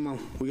 He's like, come on,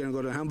 we're gonna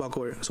go to the handball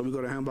court. So we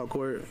go to the handball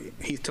court.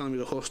 He's telling me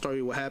the whole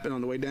story, what happened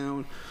on the way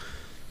down.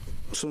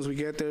 As soon as we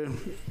get there,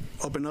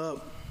 open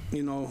up,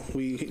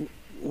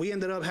 we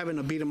ended up having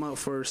to beat him up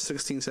for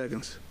 16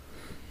 seconds.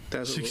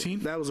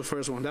 16? That was the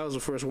first one. That was the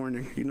first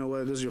warning. You know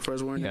what? This is your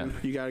first warning. Yeah.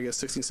 You got to get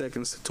 16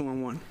 seconds,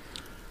 2-on-1.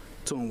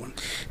 2-on-1.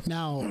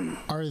 Now,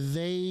 are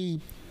they...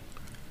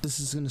 This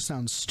is going to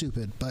sound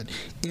stupid, but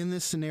in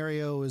this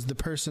scenario, is the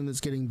person that's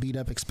getting beat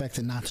up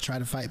expected not to try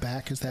to fight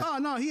back? Is that? Oh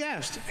no, he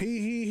asked.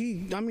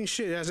 He. I mean,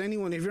 shit. As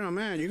anyone, if you're a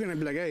man, you're gonna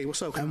be like, "Hey,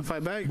 what's up? Can I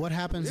fight back?" What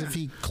happens if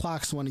he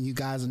clocks one of you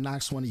guys and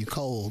knocks one of you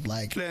cold?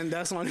 Like, then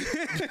that's on. Well,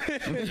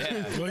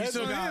 he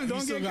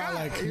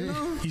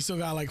still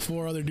got like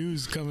 4 other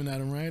dudes coming at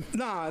him, right?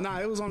 Nah.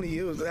 It was only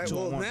you.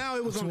 Now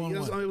it was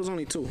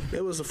only 2.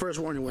 It was the first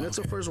warning. When it's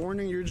the first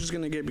warning, you're just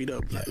gonna get beat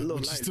up. Like,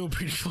 Which is still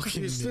pretty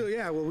fucking.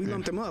 Well, we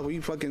lumped him up. We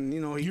fucking.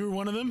 You were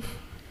one of them?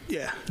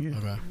 Yeah.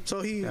 Okay.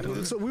 So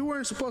we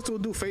weren't supposed to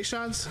do face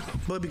shots,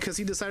 but because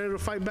he decided to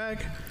fight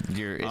back, It's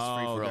free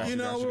for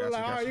all. we were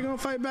like, all right, you're gonna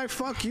fight back,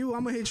 fuck you,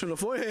 I'm gonna hit you in the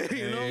forehead,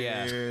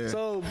 Yeah.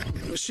 So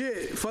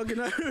shit, fucking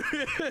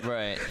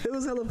Right. It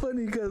was hella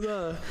funny because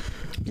I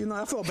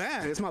felt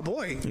bad. It's my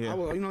boy. Yeah.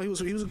 He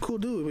was a cool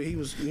dude, but he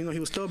was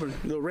stubborn,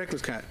 a little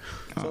reckless cat.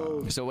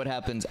 So what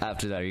happens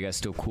after that? Are you guys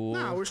still cool?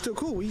 Nah, we're still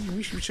cool.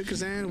 We shook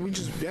his hand. We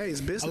just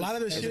it's business. A lot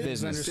of the shit,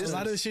 business. a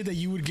lot of the shit that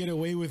you would get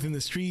away with in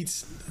the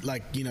streets,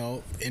 like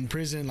in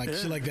prison, like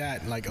shit like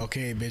that. Like,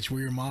 okay, bitch,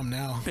 we're your mom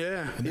now.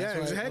 Yeah, And that's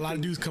why exactly. A lot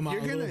of dudes come out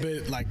a little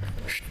bit like.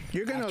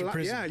 You're gonna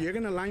you're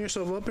gonna line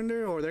yourself up in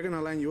there, or they're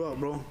gonna line you up,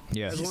 bro.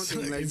 Yeah. That's one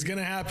thing. Like, It's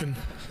gonna happen.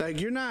 like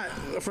you're not.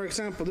 For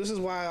example, this is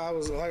why I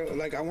was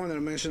like I wanted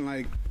to mention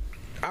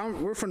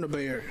we're from the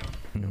Bay Area.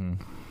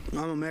 Mm-hmm.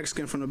 I'm a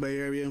Mexican from the Bay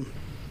Area.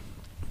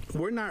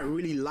 We're not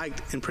really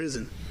liked in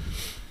prison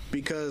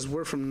because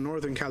we're from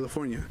Northern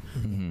California.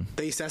 Mm-hmm.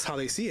 That's how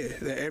they see it.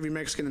 That every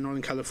Mexican in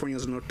Northern California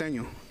is a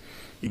norteño.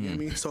 You get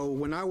me? So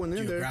when I went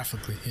in there,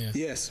 Geographically, yeah.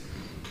 yes.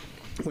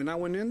 When I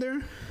went in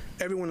there,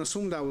 everyone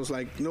assumed I was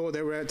like, no,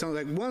 they were at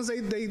like once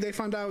they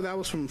found out that I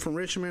was from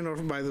Richmond or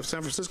by the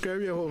San Francisco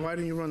area. Well, why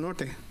didn't you run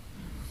norte?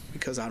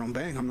 Because I don't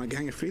bang. I'm not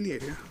gang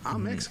affiliated.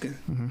 I'm Mexican.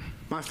 Mm-hmm.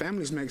 My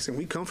family's Mexican.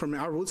 We come from,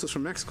 our roots is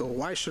from Mexico.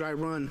 Why should I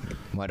run?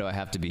 Why do I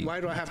have to be?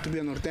 Why do I have to be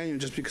a norteño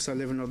just because I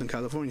live in Northern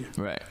California?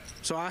 Right.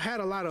 So I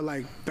had a lot of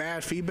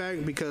bad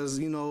feedback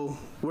because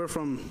we're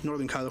from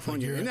Northern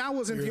California, and I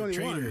wasn't the only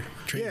one.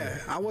 Yeah,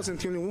 I wasn't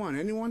the only one.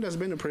 Anyone that's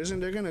been to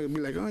prison, they're gonna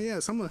be like, oh yeah,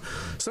 some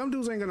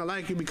dudes ain't gonna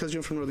like you because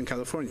you're from Northern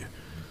California.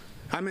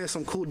 I met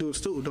some cool dudes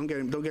too. Don't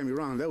get me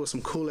wrong. There was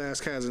some cool ass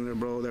cats in there,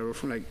 bro. That were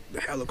from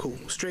hella cool,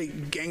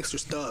 straight gangster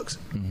thugs.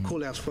 Mm-hmm.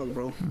 Cool ass fuck,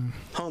 bro. Mm-hmm.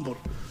 Humbled,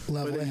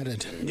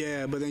 level-headed.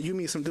 Yeah, but then you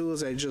meet some dudes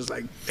that just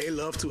they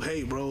love to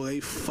hate, bro. They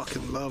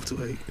fucking love to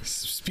hate.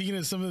 Speaking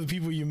of some of the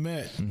people you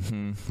met,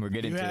 we're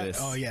getting to this.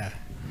 Oh yeah.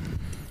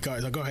 Go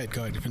ahead.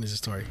 Finish the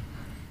story.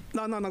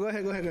 No. Go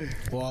ahead.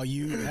 Well,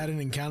 you had an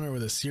encounter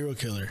with a serial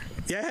killer.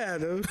 Yeah,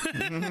 dude. I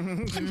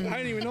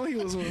didn't even know he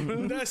was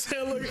one. That's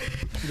hella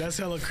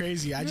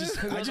crazy. I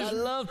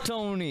love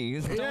Tony.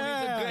 Tony's a great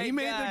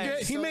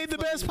guy. He made the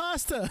best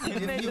pasta. He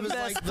made the was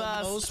best like the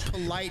pasta. most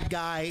polite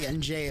guy in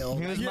jail.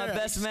 He was my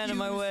best man at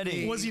my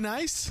wedding. Was he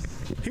nice?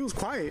 He was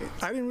quiet.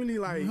 I didn't really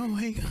Oh,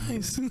 hey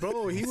guys.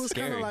 Bro, he was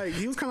kind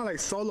of like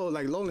solo,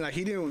 like lonely. Like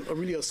he didn't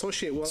really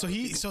associate well. So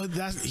he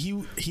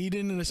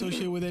didn't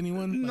associate with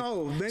anyone.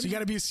 No. So you got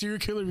to be a serial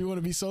killer if you want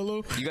to be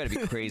solo. You got to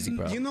be crazy,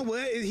 bro. You know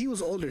what? He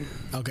was older.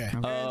 Okay.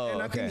 And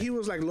I think he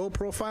was low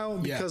profile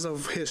because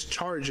of his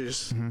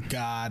charges. Mm-hmm.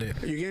 Got it.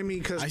 You get me?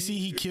 Because I see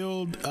he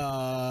killed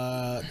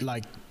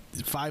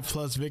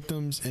 5+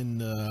 victims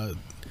in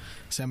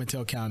San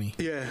Mateo County.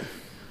 Yeah.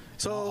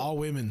 So all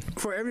women.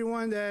 For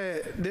everyone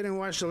that didn't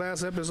watch the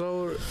last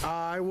episode,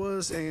 I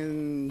was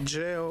in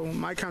jail,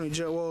 my county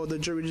jail. Well, the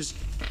jury just.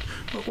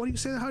 What do you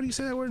say? How do you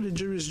say that word? The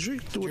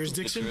jurisdiction.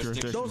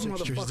 Those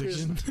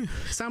motherfuckers.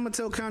 San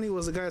Mateo County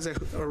was the guys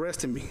that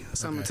arrested me.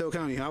 San Mateo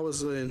County. I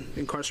was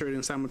incarcerated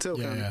in San Mateo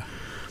County. Yeah.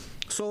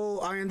 So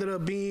I ended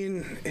up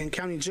being in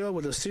county jail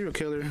with a serial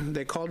killer.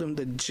 They called him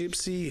the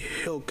Gypsy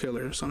Hill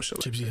Killer or some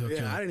shit like that. Hill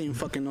Killer. Yeah, I didn't even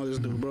fucking know this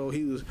dude, bro.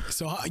 He was.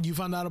 So you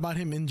found out about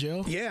him in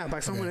jail? Yeah, by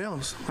someone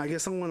else. I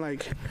guess someone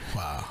like.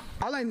 Wow.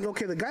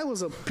 The guy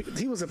was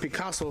a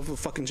Picasso of a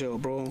fucking jail,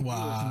 bro. Wow.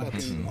 He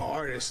was a fucking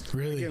artist.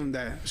 Really? I give him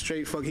that.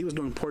 Straight fuck. He was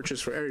doing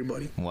portraits for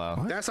everybody. Wow.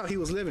 What? That's how he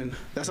was living.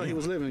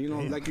 You know,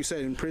 like you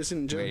said, in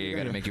prison, jail. You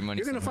gotta make your money.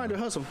 You're gonna somehow. find a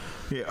hustle.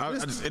 Yeah,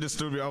 it just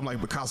threw me. I'm like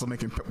Picasso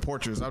making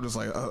portraits. I'm just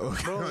like,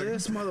 okay. Bro,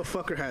 this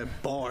motherfucker had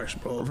bars,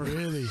 bro.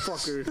 Really?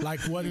 Fucker. Like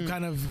what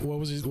kind of? What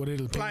was his? What did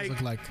the paintings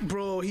look like?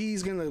 Bro,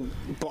 he's gonna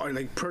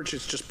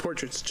portraits,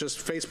 just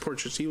face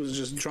portraits. He was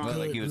just drawing.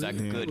 Like he was like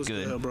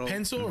good, bro.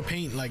 Pencil or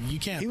paint? Like you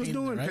can't. He was paint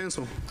doing right?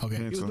 pencil. Okay.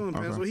 He was doing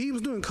pencil. He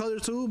was doing color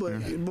too, but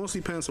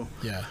mostly pencil.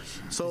 Yeah.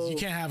 So you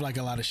can't have like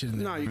a lot of shit in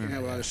there. No, you can't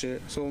have a lot of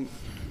shit. So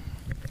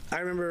I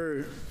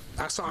remember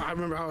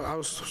how I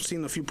was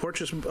seeing a few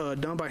portraits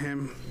done by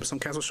him. Some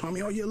cats was showing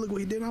me, oh yeah, look what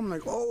he did. I'm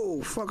like,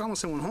 oh fuck, I'm gonna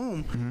send one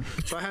home.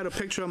 So I had a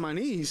picture of my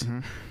niece.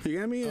 You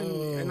get me?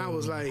 And I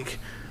was like,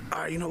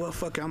 all right, you know what?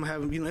 Fuck it, I'm gonna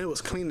have him. You know, it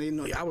was clean. You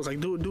know, I was like,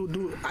 dude.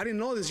 I didn't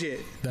know this yet.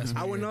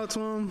 I went up to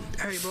him.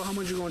 Hey, bro, how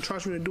much you gonna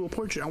charge me to do a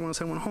portrait? I want to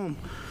send one home.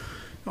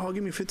 Oh,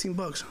 give me $15.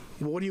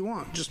 Well, what do you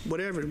want? Just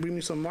whatever. Bring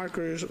me some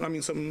markers. I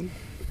mean, some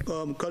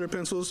color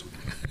pencils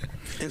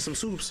and some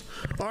soups.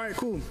 All right,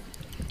 cool.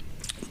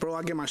 Bro,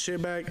 I get my shit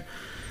back.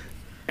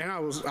 And I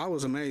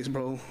was amazed,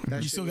 bro.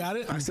 You still got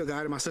it? I still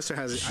got it. My sister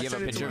has it. You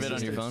have a picture of it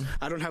on your phone?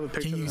 I don't have a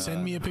picture. Can you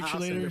send me a picture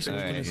later?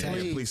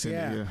 Please send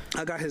it. Yeah.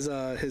 I got his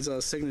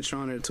signature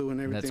on it too and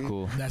everything. That's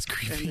cool. That's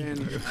creepy. And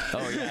then,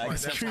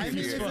 That's I mean,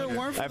 if it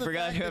weren't for I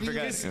forgot.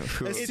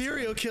 a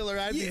serial killer,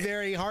 I'd be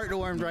very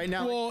heartwarmed right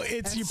now. Well,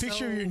 it's your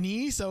picture of your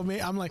niece, so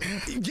I'm like,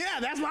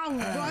 yeah, that's why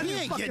I he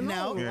ain't getting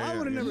out. I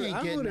would have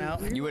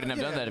never. You wouldn't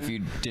have done that if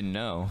you didn't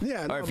know.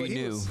 Yeah, or if you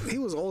knew. He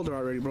was older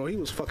already, bro. He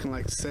was fucking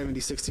like 70,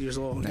 60 years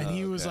old. and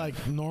he was like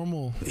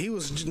normal. He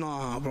was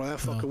bro. That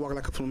fucker walked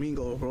like a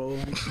flamingo, bro.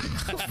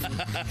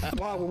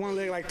 Walk with one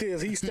leg like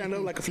this. He stand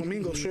up like a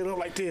flamingo, straight up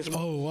like this. Bro.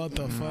 Oh, what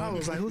the fuck? I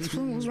was like, what's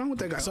wrong with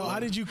that guy? So how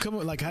did you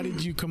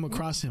come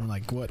across him?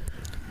 Like what?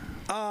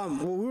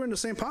 Well, we were in the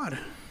same pod.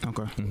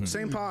 Okay.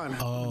 Same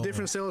pod.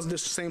 Different cells,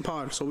 just same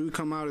pod. So we would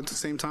come out at the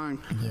same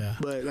time. Yeah.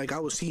 But like I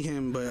would see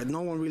him, but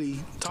no one really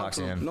talked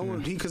to him. No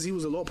one, because he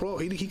was a low pro.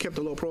 He kept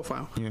a low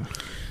profile. Yeah.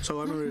 So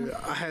I remember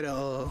I had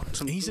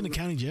some. He's in the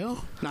county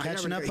jail. Nah, he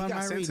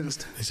got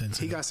sentenced.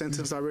 He got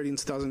sentenced already in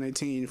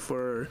 2018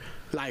 for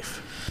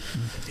life.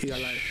 He got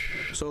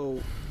life.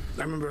 So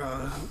I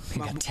remember He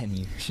got 10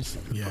 years.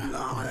 Yeah.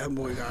 Oh, that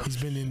boy got. He's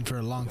been in for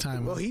a long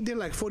time. Well, he did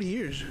like 40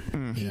 years.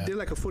 He did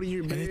like a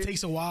 40-year bid. And it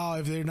takes a while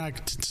if they're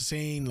not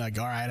saying like,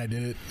 all right, I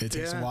did it. It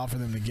takes a while for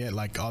them to get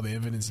like all the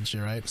evidence and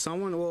shit, right? I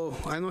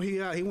know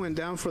he went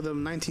down for the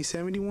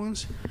 1970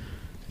 ones,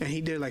 and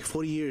he did like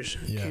 40 years.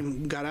 Yeah.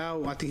 Got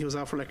out. I think he was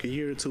out for like a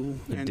year or two.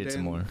 And did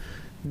some more.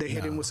 They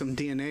hit him with some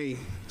DNA,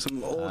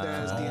 some old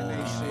ass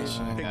DNA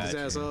shit. Picked his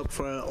ass up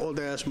for an old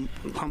ass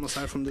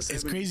homicide from the 70s.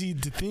 It's crazy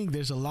to think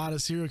there's a lot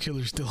of serial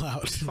killers still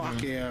out.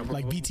 Fuck yeah, bro.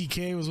 Like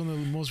BTK was one of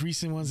the most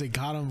recent ones. They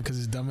caught him because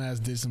his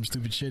dumbass did some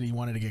stupid shit. He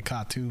wanted to get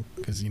caught too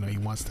because he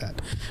wants that.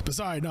 But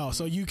sorry, no.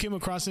 So you came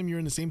across him. You're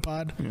in the same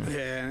pod.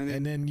 Yeah.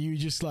 And then you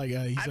just like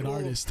he's an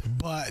artist,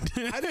 but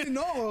I didn't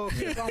know.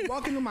 I'm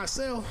walking to my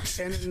cell,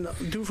 and then the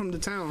dude from the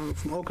town,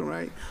 from Oakland,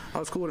 right? I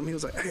was cool with him. He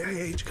was like,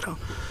 hey, check it out.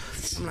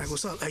 I'm like,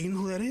 what's up? Hey, you know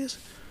who that is?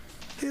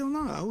 Hell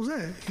nah, who's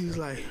that? He's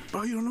like,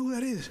 bro, you don't know who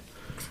that is?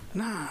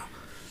 Nah,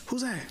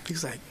 who's that?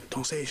 He's like,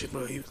 don't say shit,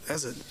 bro.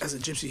 That's a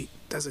gypsy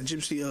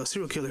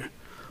serial killer.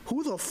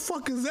 Who the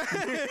fuck is that?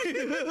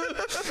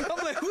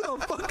 I'm like, who the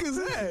fuck is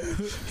that?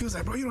 He was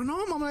like, bro, you don't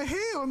know him? I'm like,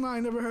 hell no,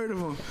 I never heard of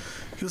him.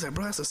 He was like,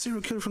 bro, that's a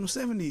serial killer from the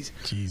 70s.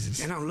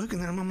 Jesus. And I'm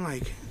looking at him, I'm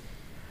like,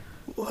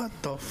 what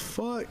the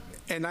fuck?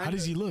 And how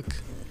does he look?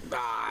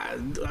 Let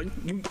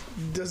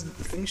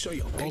me show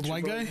you a picture, old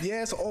white guy?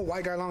 Yeah, it's an old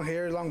white guy, long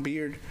hair, long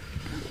beard.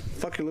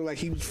 Fucking look like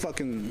he was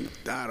fucking,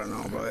 I don't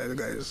know, bro. That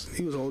guy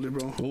he was older,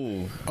 bro.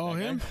 Ooh. Oh,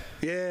 him?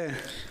 Yeah.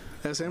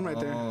 That's him right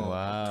there. Oh,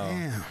 wow.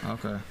 Damn.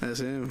 Okay. That's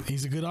him.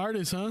 He's a good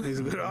artist, huh? He's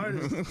a good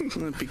artist.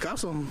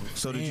 Picasso.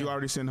 So did you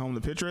already send home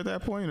the picture at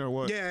that point, or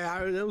what?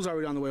 Yeah, it was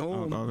already on the way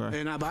home. Oh,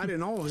 okay. But I didn't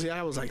know. See,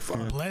 I was like,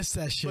 fuck. Bless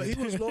that shit. But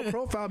he was low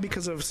profile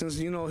because of, since,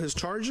 his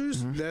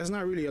charges, that's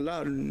not really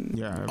allowed.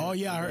 Yeah. Oh,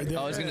 yeah. I heard that.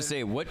 I was gonna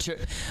say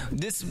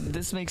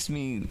this makes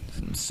me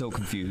so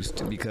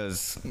confused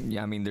because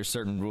there's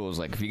certain rules.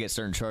 Like if you get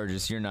certain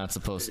charges, you're not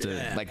supposed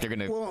to. Like they're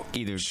gonna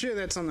either. Shit,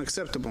 that's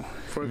unacceptable.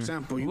 For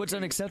example, what's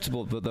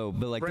unacceptable though?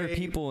 But like there are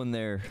people in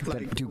there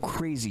that do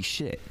crazy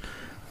shit.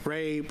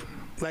 Rape,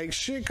 like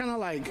shit, kind of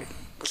like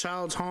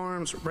child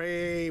harms,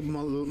 rape,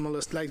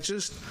 molest, like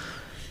just.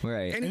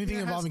 Right. Anything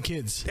involving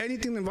kids.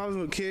 Anything involving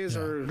with kids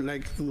or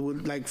like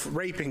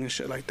raping and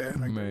shit like that.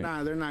 Like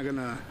they're not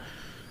gonna.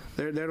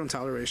 They don't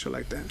tolerate shit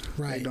like that.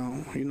 Right. They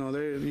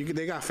don't.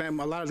 They got fam.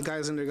 A lot of the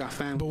guys in there got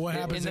family. But what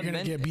happens? They're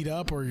gonna get beat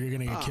up or you're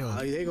gonna get killed.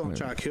 They gonna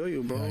try to kill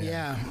you, bro.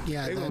 Yeah.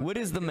 What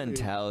is the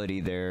mentality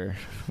there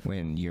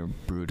when you're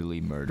brutally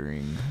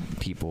murdering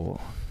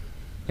people?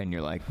 and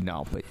you're like,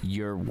 no, but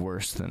you're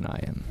worse than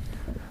I am.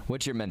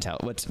 What's your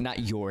mentality? What's not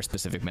your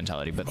specific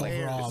mentality, but like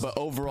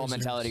overall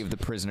mentality of the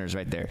prisoners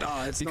right there?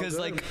 Oh, it's because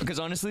because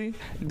honestly,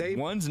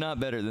 one's not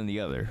better than the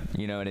other.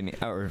 You know what I mean?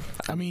 Or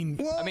I mean,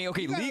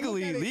 okay,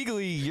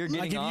 legally, you're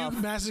getting off. Like if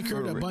you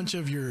massacred a bunch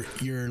of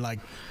your like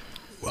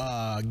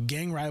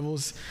gang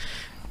rivals.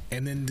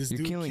 And then this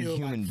dude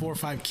killed like 4 or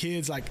 5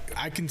 kids. Like,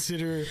 I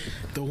consider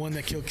the one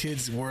that killed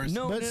kids worse.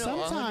 But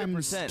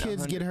sometimes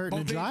kids get hurt in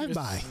a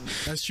drive-by.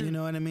 That's true. You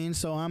know what I mean?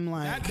 So I'm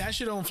like, that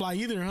shit don't fly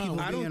either, huh?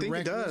 I don't think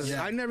it does.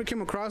 Yeah. I never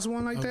came across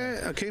one like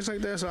that, a case like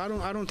that. So I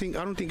don't think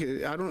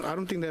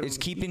that it's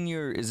keeping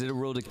your. Is it a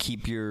rule to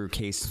keep your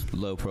case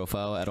low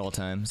profile at all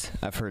times?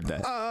 I've heard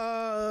that.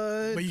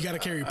 But you got to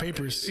carry your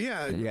papers.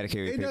 Yeah, you got to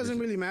carry. It doesn't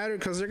really matter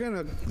because they're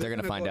gonna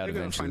find out eventually. They're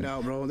gonna find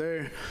out, bro.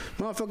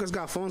 Motherfuckers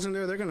got phones in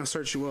there. They're gonna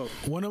search you up.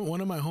 One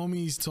of my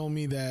homies told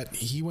me that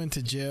he went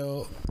to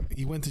jail.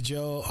 He went to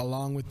jail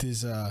along with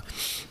his the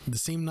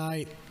same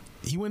night.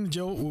 He went to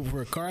jail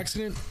for a car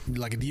accident,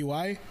 like a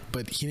DUI,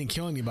 but he didn't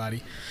kill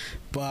anybody.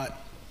 But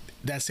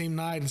that same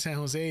night in San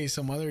Jose,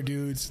 some other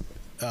dudes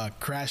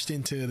crashed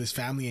into this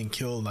family and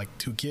killed like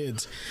 2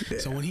 kids. Yeah.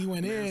 So when he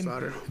went in,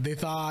 they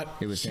thought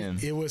it was him.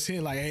 It was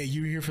him. Like, hey,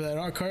 you were here for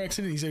that car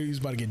accident? He said he was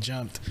about to get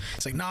jumped.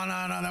 It's like, no,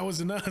 that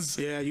wasn't us.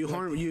 Yeah, you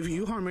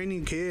harm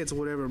any kids or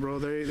whatever, bro.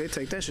 They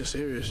take that shit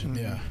serious.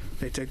 Yeah,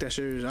 they take that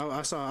serious.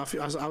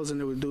 I was in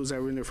there with dudes that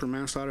were in there for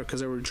manslaughter because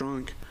they were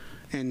drunk,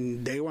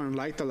 and they weren't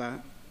liked a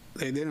lot.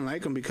 They didn't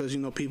like them because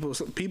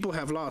people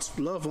have lost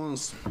loved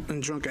ones in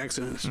drunk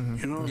accidents.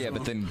 You know. Yeah,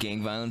 but then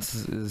gang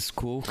violence is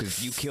cool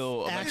because you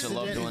kill a bunch of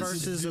loved ones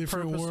versus a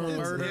purposeful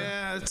murder.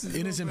 Yeah, it's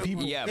innocent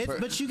people. Yeah,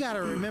 but you got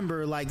to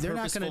remember, like, they're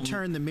not going to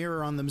turn the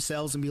mirror on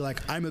themselves and be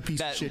like, "I'm a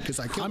piece of shit" because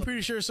I killed. I'm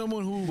pretty sure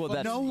someone who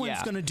no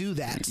one's going to do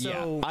that.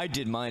 So I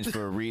did mine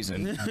for a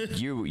reason.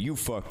 you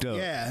fucked up.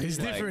 Yeah, it's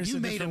different.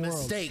 You made a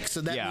mistake, so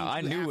that means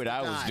I knew what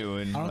I was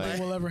doing. I don't think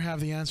we'll ever have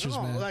the answers,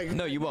 man.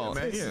 No, you won't,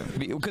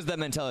 because that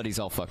mentality's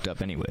all fucked up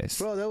anyways.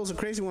 Bro, that was a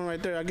crazy one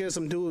right there. I guess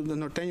some dude, the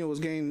Norteño, was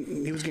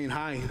getting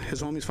high.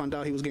 His homies found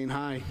out he was getting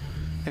high,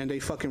 and they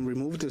fucking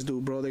removed this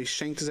dude, bro. They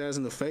shanked his ass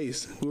in the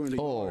face. We were in the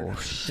yard.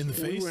 In the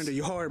face? We were in the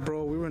yard,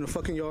 bro. We were in the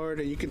fucking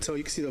yard, and you can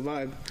see the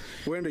vibe.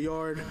 We're in the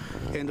yard,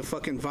 and the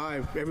fucking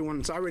vibe.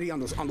 Everyone's already on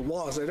the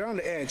walls. They're on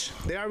the edge.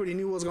 They already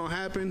knew what was gonna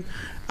happen.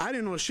 I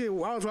didn't know shit.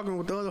 While I was walking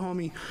with the other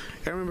homie,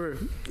 I remember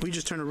we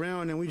just turned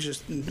around, and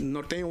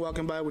Norteño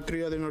walking by with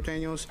 3 other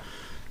Norteños.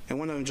 And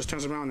one of them just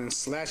turns around and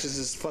slashes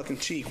his fucking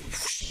cheek,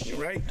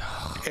 right?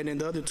 And then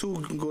the other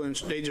 2 go and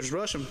they just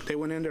rush him. They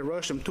went in there,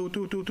 rushed him, two,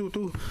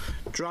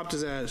 dropped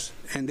his ass,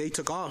 and they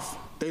took off.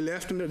 They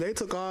left him there. They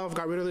took off,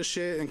 got rid of the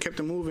shit, and kept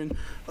him moving.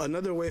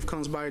 Another wave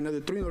comes by, another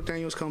 3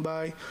 Norteños come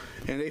by,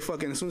 and they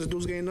fucking, as soon as the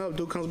dude's getting up,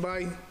 dude comes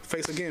by,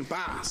 face again,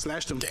 bah,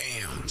 slashed him.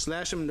 Damn.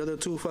 Slashed him, the other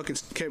 2 fucking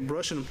kept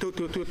brushing him,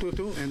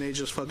 and they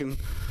just fucking...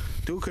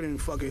 Dude couldn't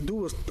fucking.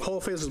 Dude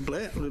whole face was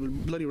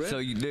bloody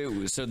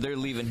red. So they're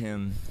leaving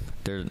him.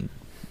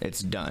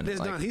 It's done.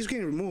 It's done. He's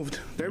getting removed.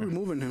 They're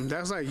removing him.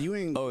 That's like you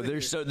ain't. Oh, they're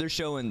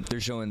showing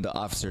the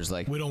officers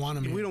like we don't want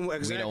him here. We don't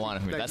want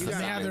him here. Like, That's they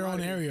have their own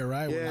area,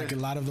 right? Yeah. Where like a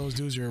lot of those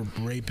dudes are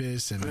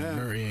rapists and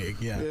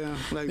Yeah.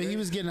 Like but he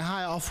was getting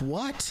high off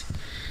what?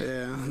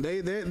 Yeah,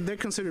 they're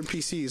considered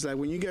PCs. Like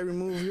when you get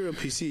removed, you're a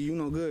PC. You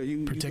no good.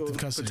 You protective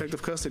custody.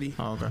 Protective custody.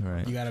 Oh, okay.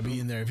 Right. You gotta be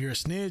in there. If you're a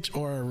snitch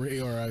or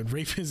a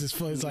rapist,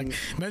 it's like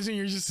imagine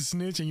you're just a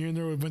snitch and you're in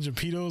there with a bunch of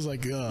pedos.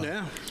 Like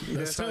yeah,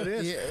 that's how it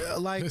is. Yeah,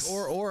 like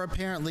or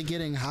apparently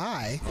getting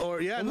high.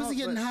 Or what was he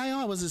getting high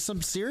on? Was it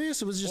something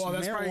serious? It was just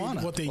that's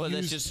marijuana. What they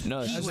used. He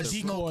was a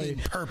decoy. smoking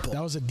purple.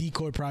 That was a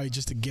decoy, probably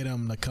just to get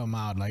him to come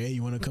out. Like, hey,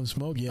 you want to come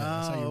smoke? Yeah,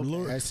 that's how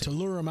you to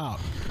lure him out.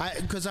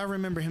 Because I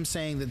remember him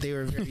saying that they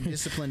were very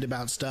disciplined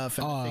about stuff,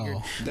 and I figured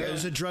there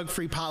was a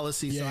drug-free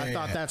policy. So I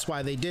thought that's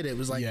why they did it. It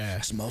was like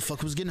this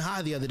motherfucker was getting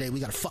high the other day. We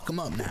gotta fuck him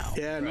up now.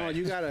 Yeah, no,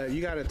 you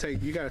gotta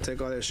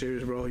take all that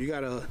serious, bro.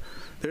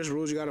 There's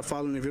rules you gotta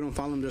follow, and if you don't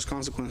follow them, there's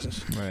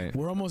consequences. Right.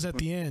 We're almost at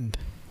the end.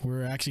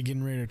 We're actually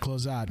getting ready to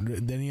close out.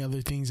 Any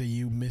other things that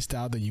you missed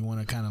out that you want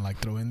to kind of like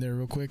throw in there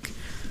real quick?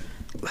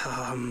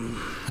 I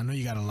know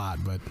you got a lot,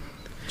 but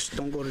just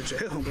don't go to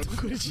jail, bro. Don't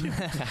go to jail.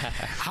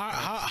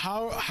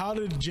 How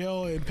did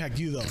jail impact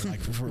you though? Like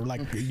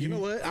for you know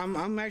what?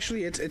 I'm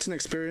actually it's an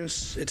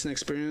experience. It's an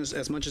experience.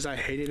 As much as I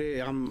hated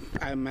it,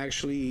 I'm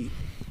actually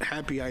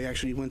happy I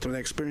actually went through that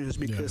experience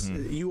because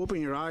you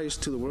open your eyes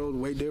to the world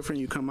way different.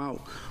 You come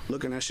out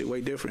looking at shit way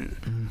different.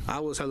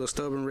 I was hella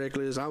stubborn,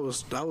 reckless. I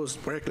was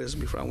reckless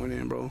before I went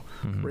in, bro.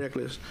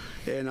 Reckless.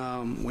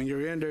 And when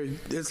you're in there,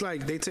 it's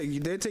like they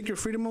take your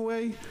freedom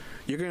away.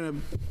 You're gonna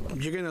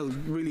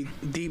really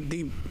deep.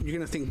 You're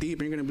gonna think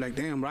deep, and you're gonna be like,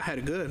 "Damn, bro, I had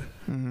it good.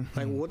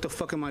 Like, what the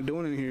fuck am I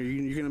doing in here?"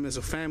 You're gonna miss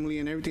a family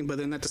and everything, but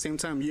then at the same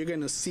time, you're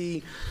gonna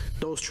see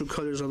those true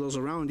colors of those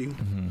around you.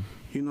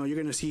 You know, you're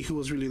gonna see who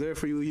was really there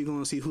for you. You're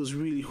gonna see who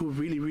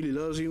really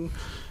loves you,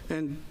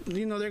 and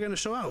you know they're gonna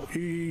show out.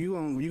 You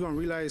gonna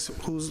realize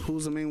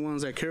who's the main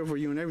ones that care for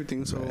you and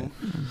everything. So,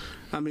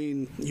 I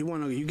mean,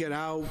 you get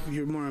out.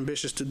 You're more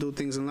ambitious to do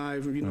things in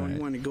life. You know, you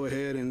want to go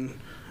ahead and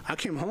I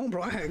came home,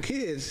 bro. I had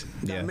kids.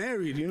 Got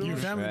married. You know, you're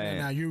family man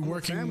now. You're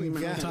working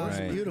full time.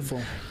 Right.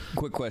 Beautiful.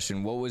 Quick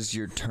question: what was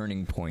your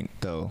turning point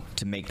though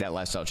to make that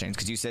lifestyle change?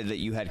 Because you said that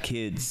you had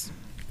kids.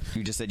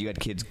 You just said you had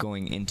kids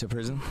going into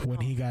prison? When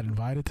he got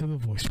invited to the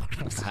voice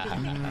podcast.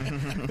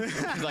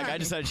 He's like, I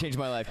decided to change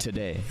my life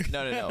today.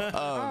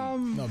 No.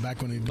 No,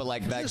 back when he. But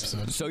like back.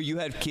 So you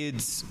had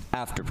kids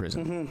after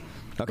prison.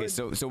 Mm-hmm. Okay,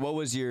 so what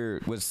was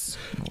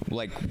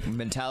like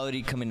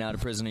mentality coming out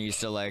of prison? Are you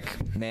still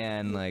like,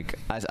 man, like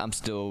I'm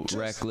still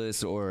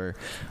reckless, or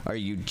are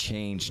you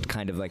changed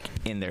kind of like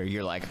in there?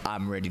 You're like,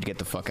 I'm ready to get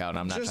the fuck out.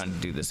 I'm not trying to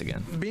do this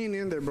again. Being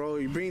in there, bro.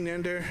 You're being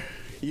in there.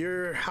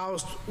 You're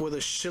housed with a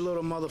shitload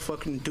of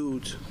motherfucking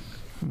dudes.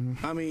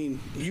 Mm-hmm. I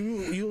mean,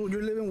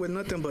 you're living with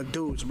nothing but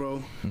dudes,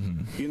 bro.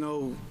 Mm-hmm. You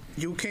know,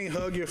 you can't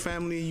hug your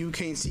family. You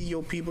can't see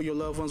your people, your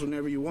loved ones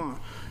whenever you want.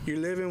 You're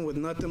living with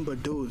nothing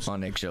but dudes.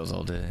 On eggshells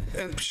all day.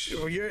 And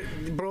you're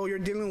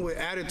dealing with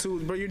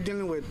attitudes, bro. You're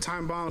dealing with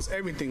time bombs,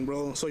 everything,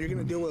 bro. So you're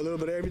gonna deal with a little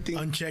bit of everything.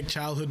 Unchecked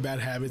childhood bad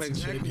habits and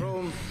shit,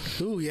 bro.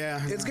 Ooh,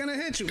 yeah. It's gonna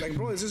hit you, like,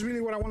 bro. Is this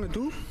really what I want to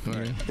do?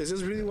 Right. Is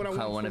this really what I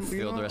want to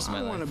feel the rest of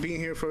my life? I want to be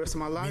here for the rest of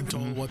my life.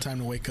 Being told what time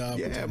to wake up.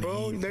 Yeah,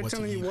 bro. They're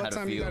telling you what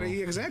time you gotta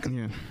eat.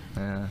 Exactly.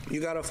 Yeah. You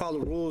gotta follow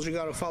rules. You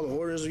gotta follow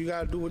orders. You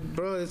gotta do it,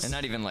 bro. And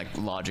not even like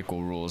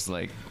logical rules,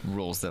 like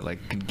rules that like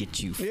can get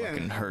you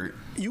fucking hurt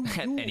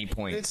at any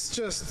point. It's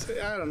just,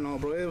 I don't know,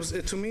 bro.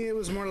 To me, it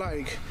was more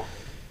like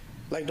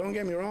don't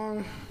get me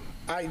wrong.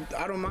 I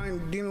don't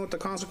mind dealing with the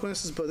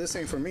consequences, but this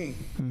ain't for me.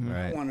 Mm-hmm.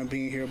 Right. I want to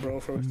be here, bro,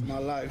 for the rest of my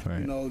life. Right.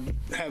 You know,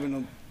 having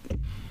a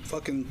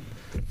fucking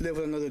live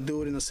with another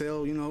dude in a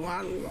cell. You know,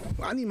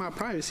 I need my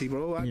privacy,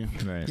 bro.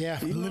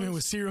 Living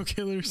with serial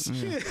killers.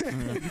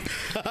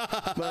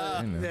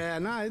 But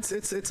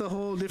it's a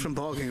whole different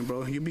ballgame,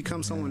 bro. You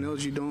become someone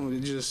else.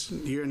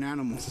 You're an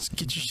animal. Just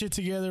get your shit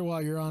together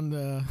while you're on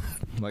the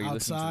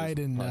outside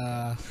and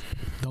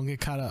don't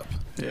get caught up.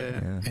 Yeah.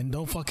 And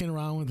don't fucking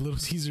around with Little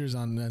Caesars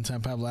on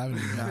San Pablo Avenue.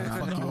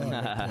 Fuck you up.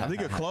 I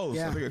think it closed.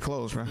 Yeah. I think it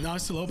closed, right? No,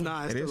 it's still open.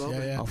 Nah, it's still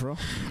open. Yeah. Oh, for real?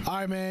 All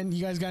right, man.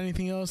 You guys got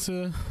anything else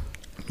to?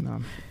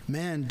 No.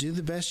 Man, do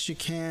the best you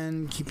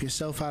can. Keep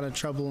yourself out of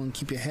trouble and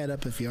keep your head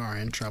up if you are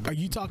in trouble. Are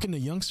you talking to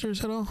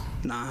youngsters at all?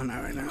 Nah,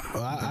 not right now.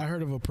 Well, I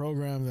heard of a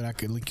program that I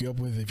could link you up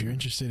with if you're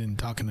interested in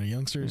talking to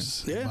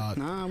youngsters. Yeah,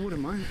 I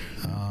wouldn't mind.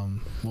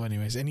 Well,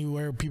 anyways,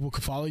 anywhere people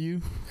could follow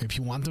you if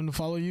you want them to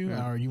follow you,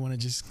 or you want to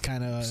just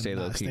kind of stay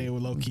low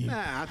key.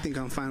 Nah, I think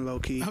I'm fine low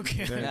key.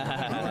 Okay.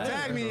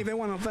 Tag me if they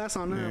want to fast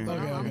on that.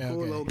 I'm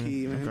cool low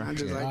key, man. I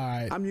just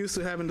I'm used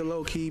to having the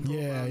low key.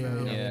 Yeah.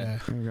 There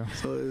you go.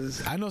 So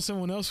I know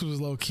someone else who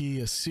was low key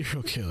a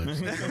serial killer.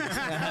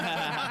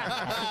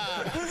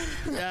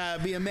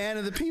 Be a man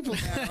of the people.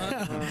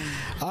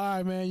 All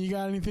right, man. You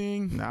got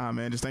anything? Nah,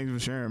 man. Just thank you for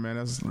sharing, man.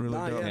 That's really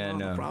dope. Yeah,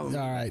 no problem.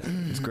 All right.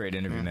 It's a great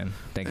interview, man.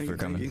 Thank you for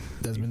coming.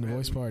 That's been the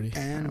Voice Party.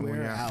 And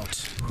we're out.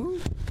 Fuck.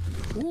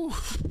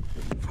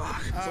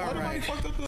 All right.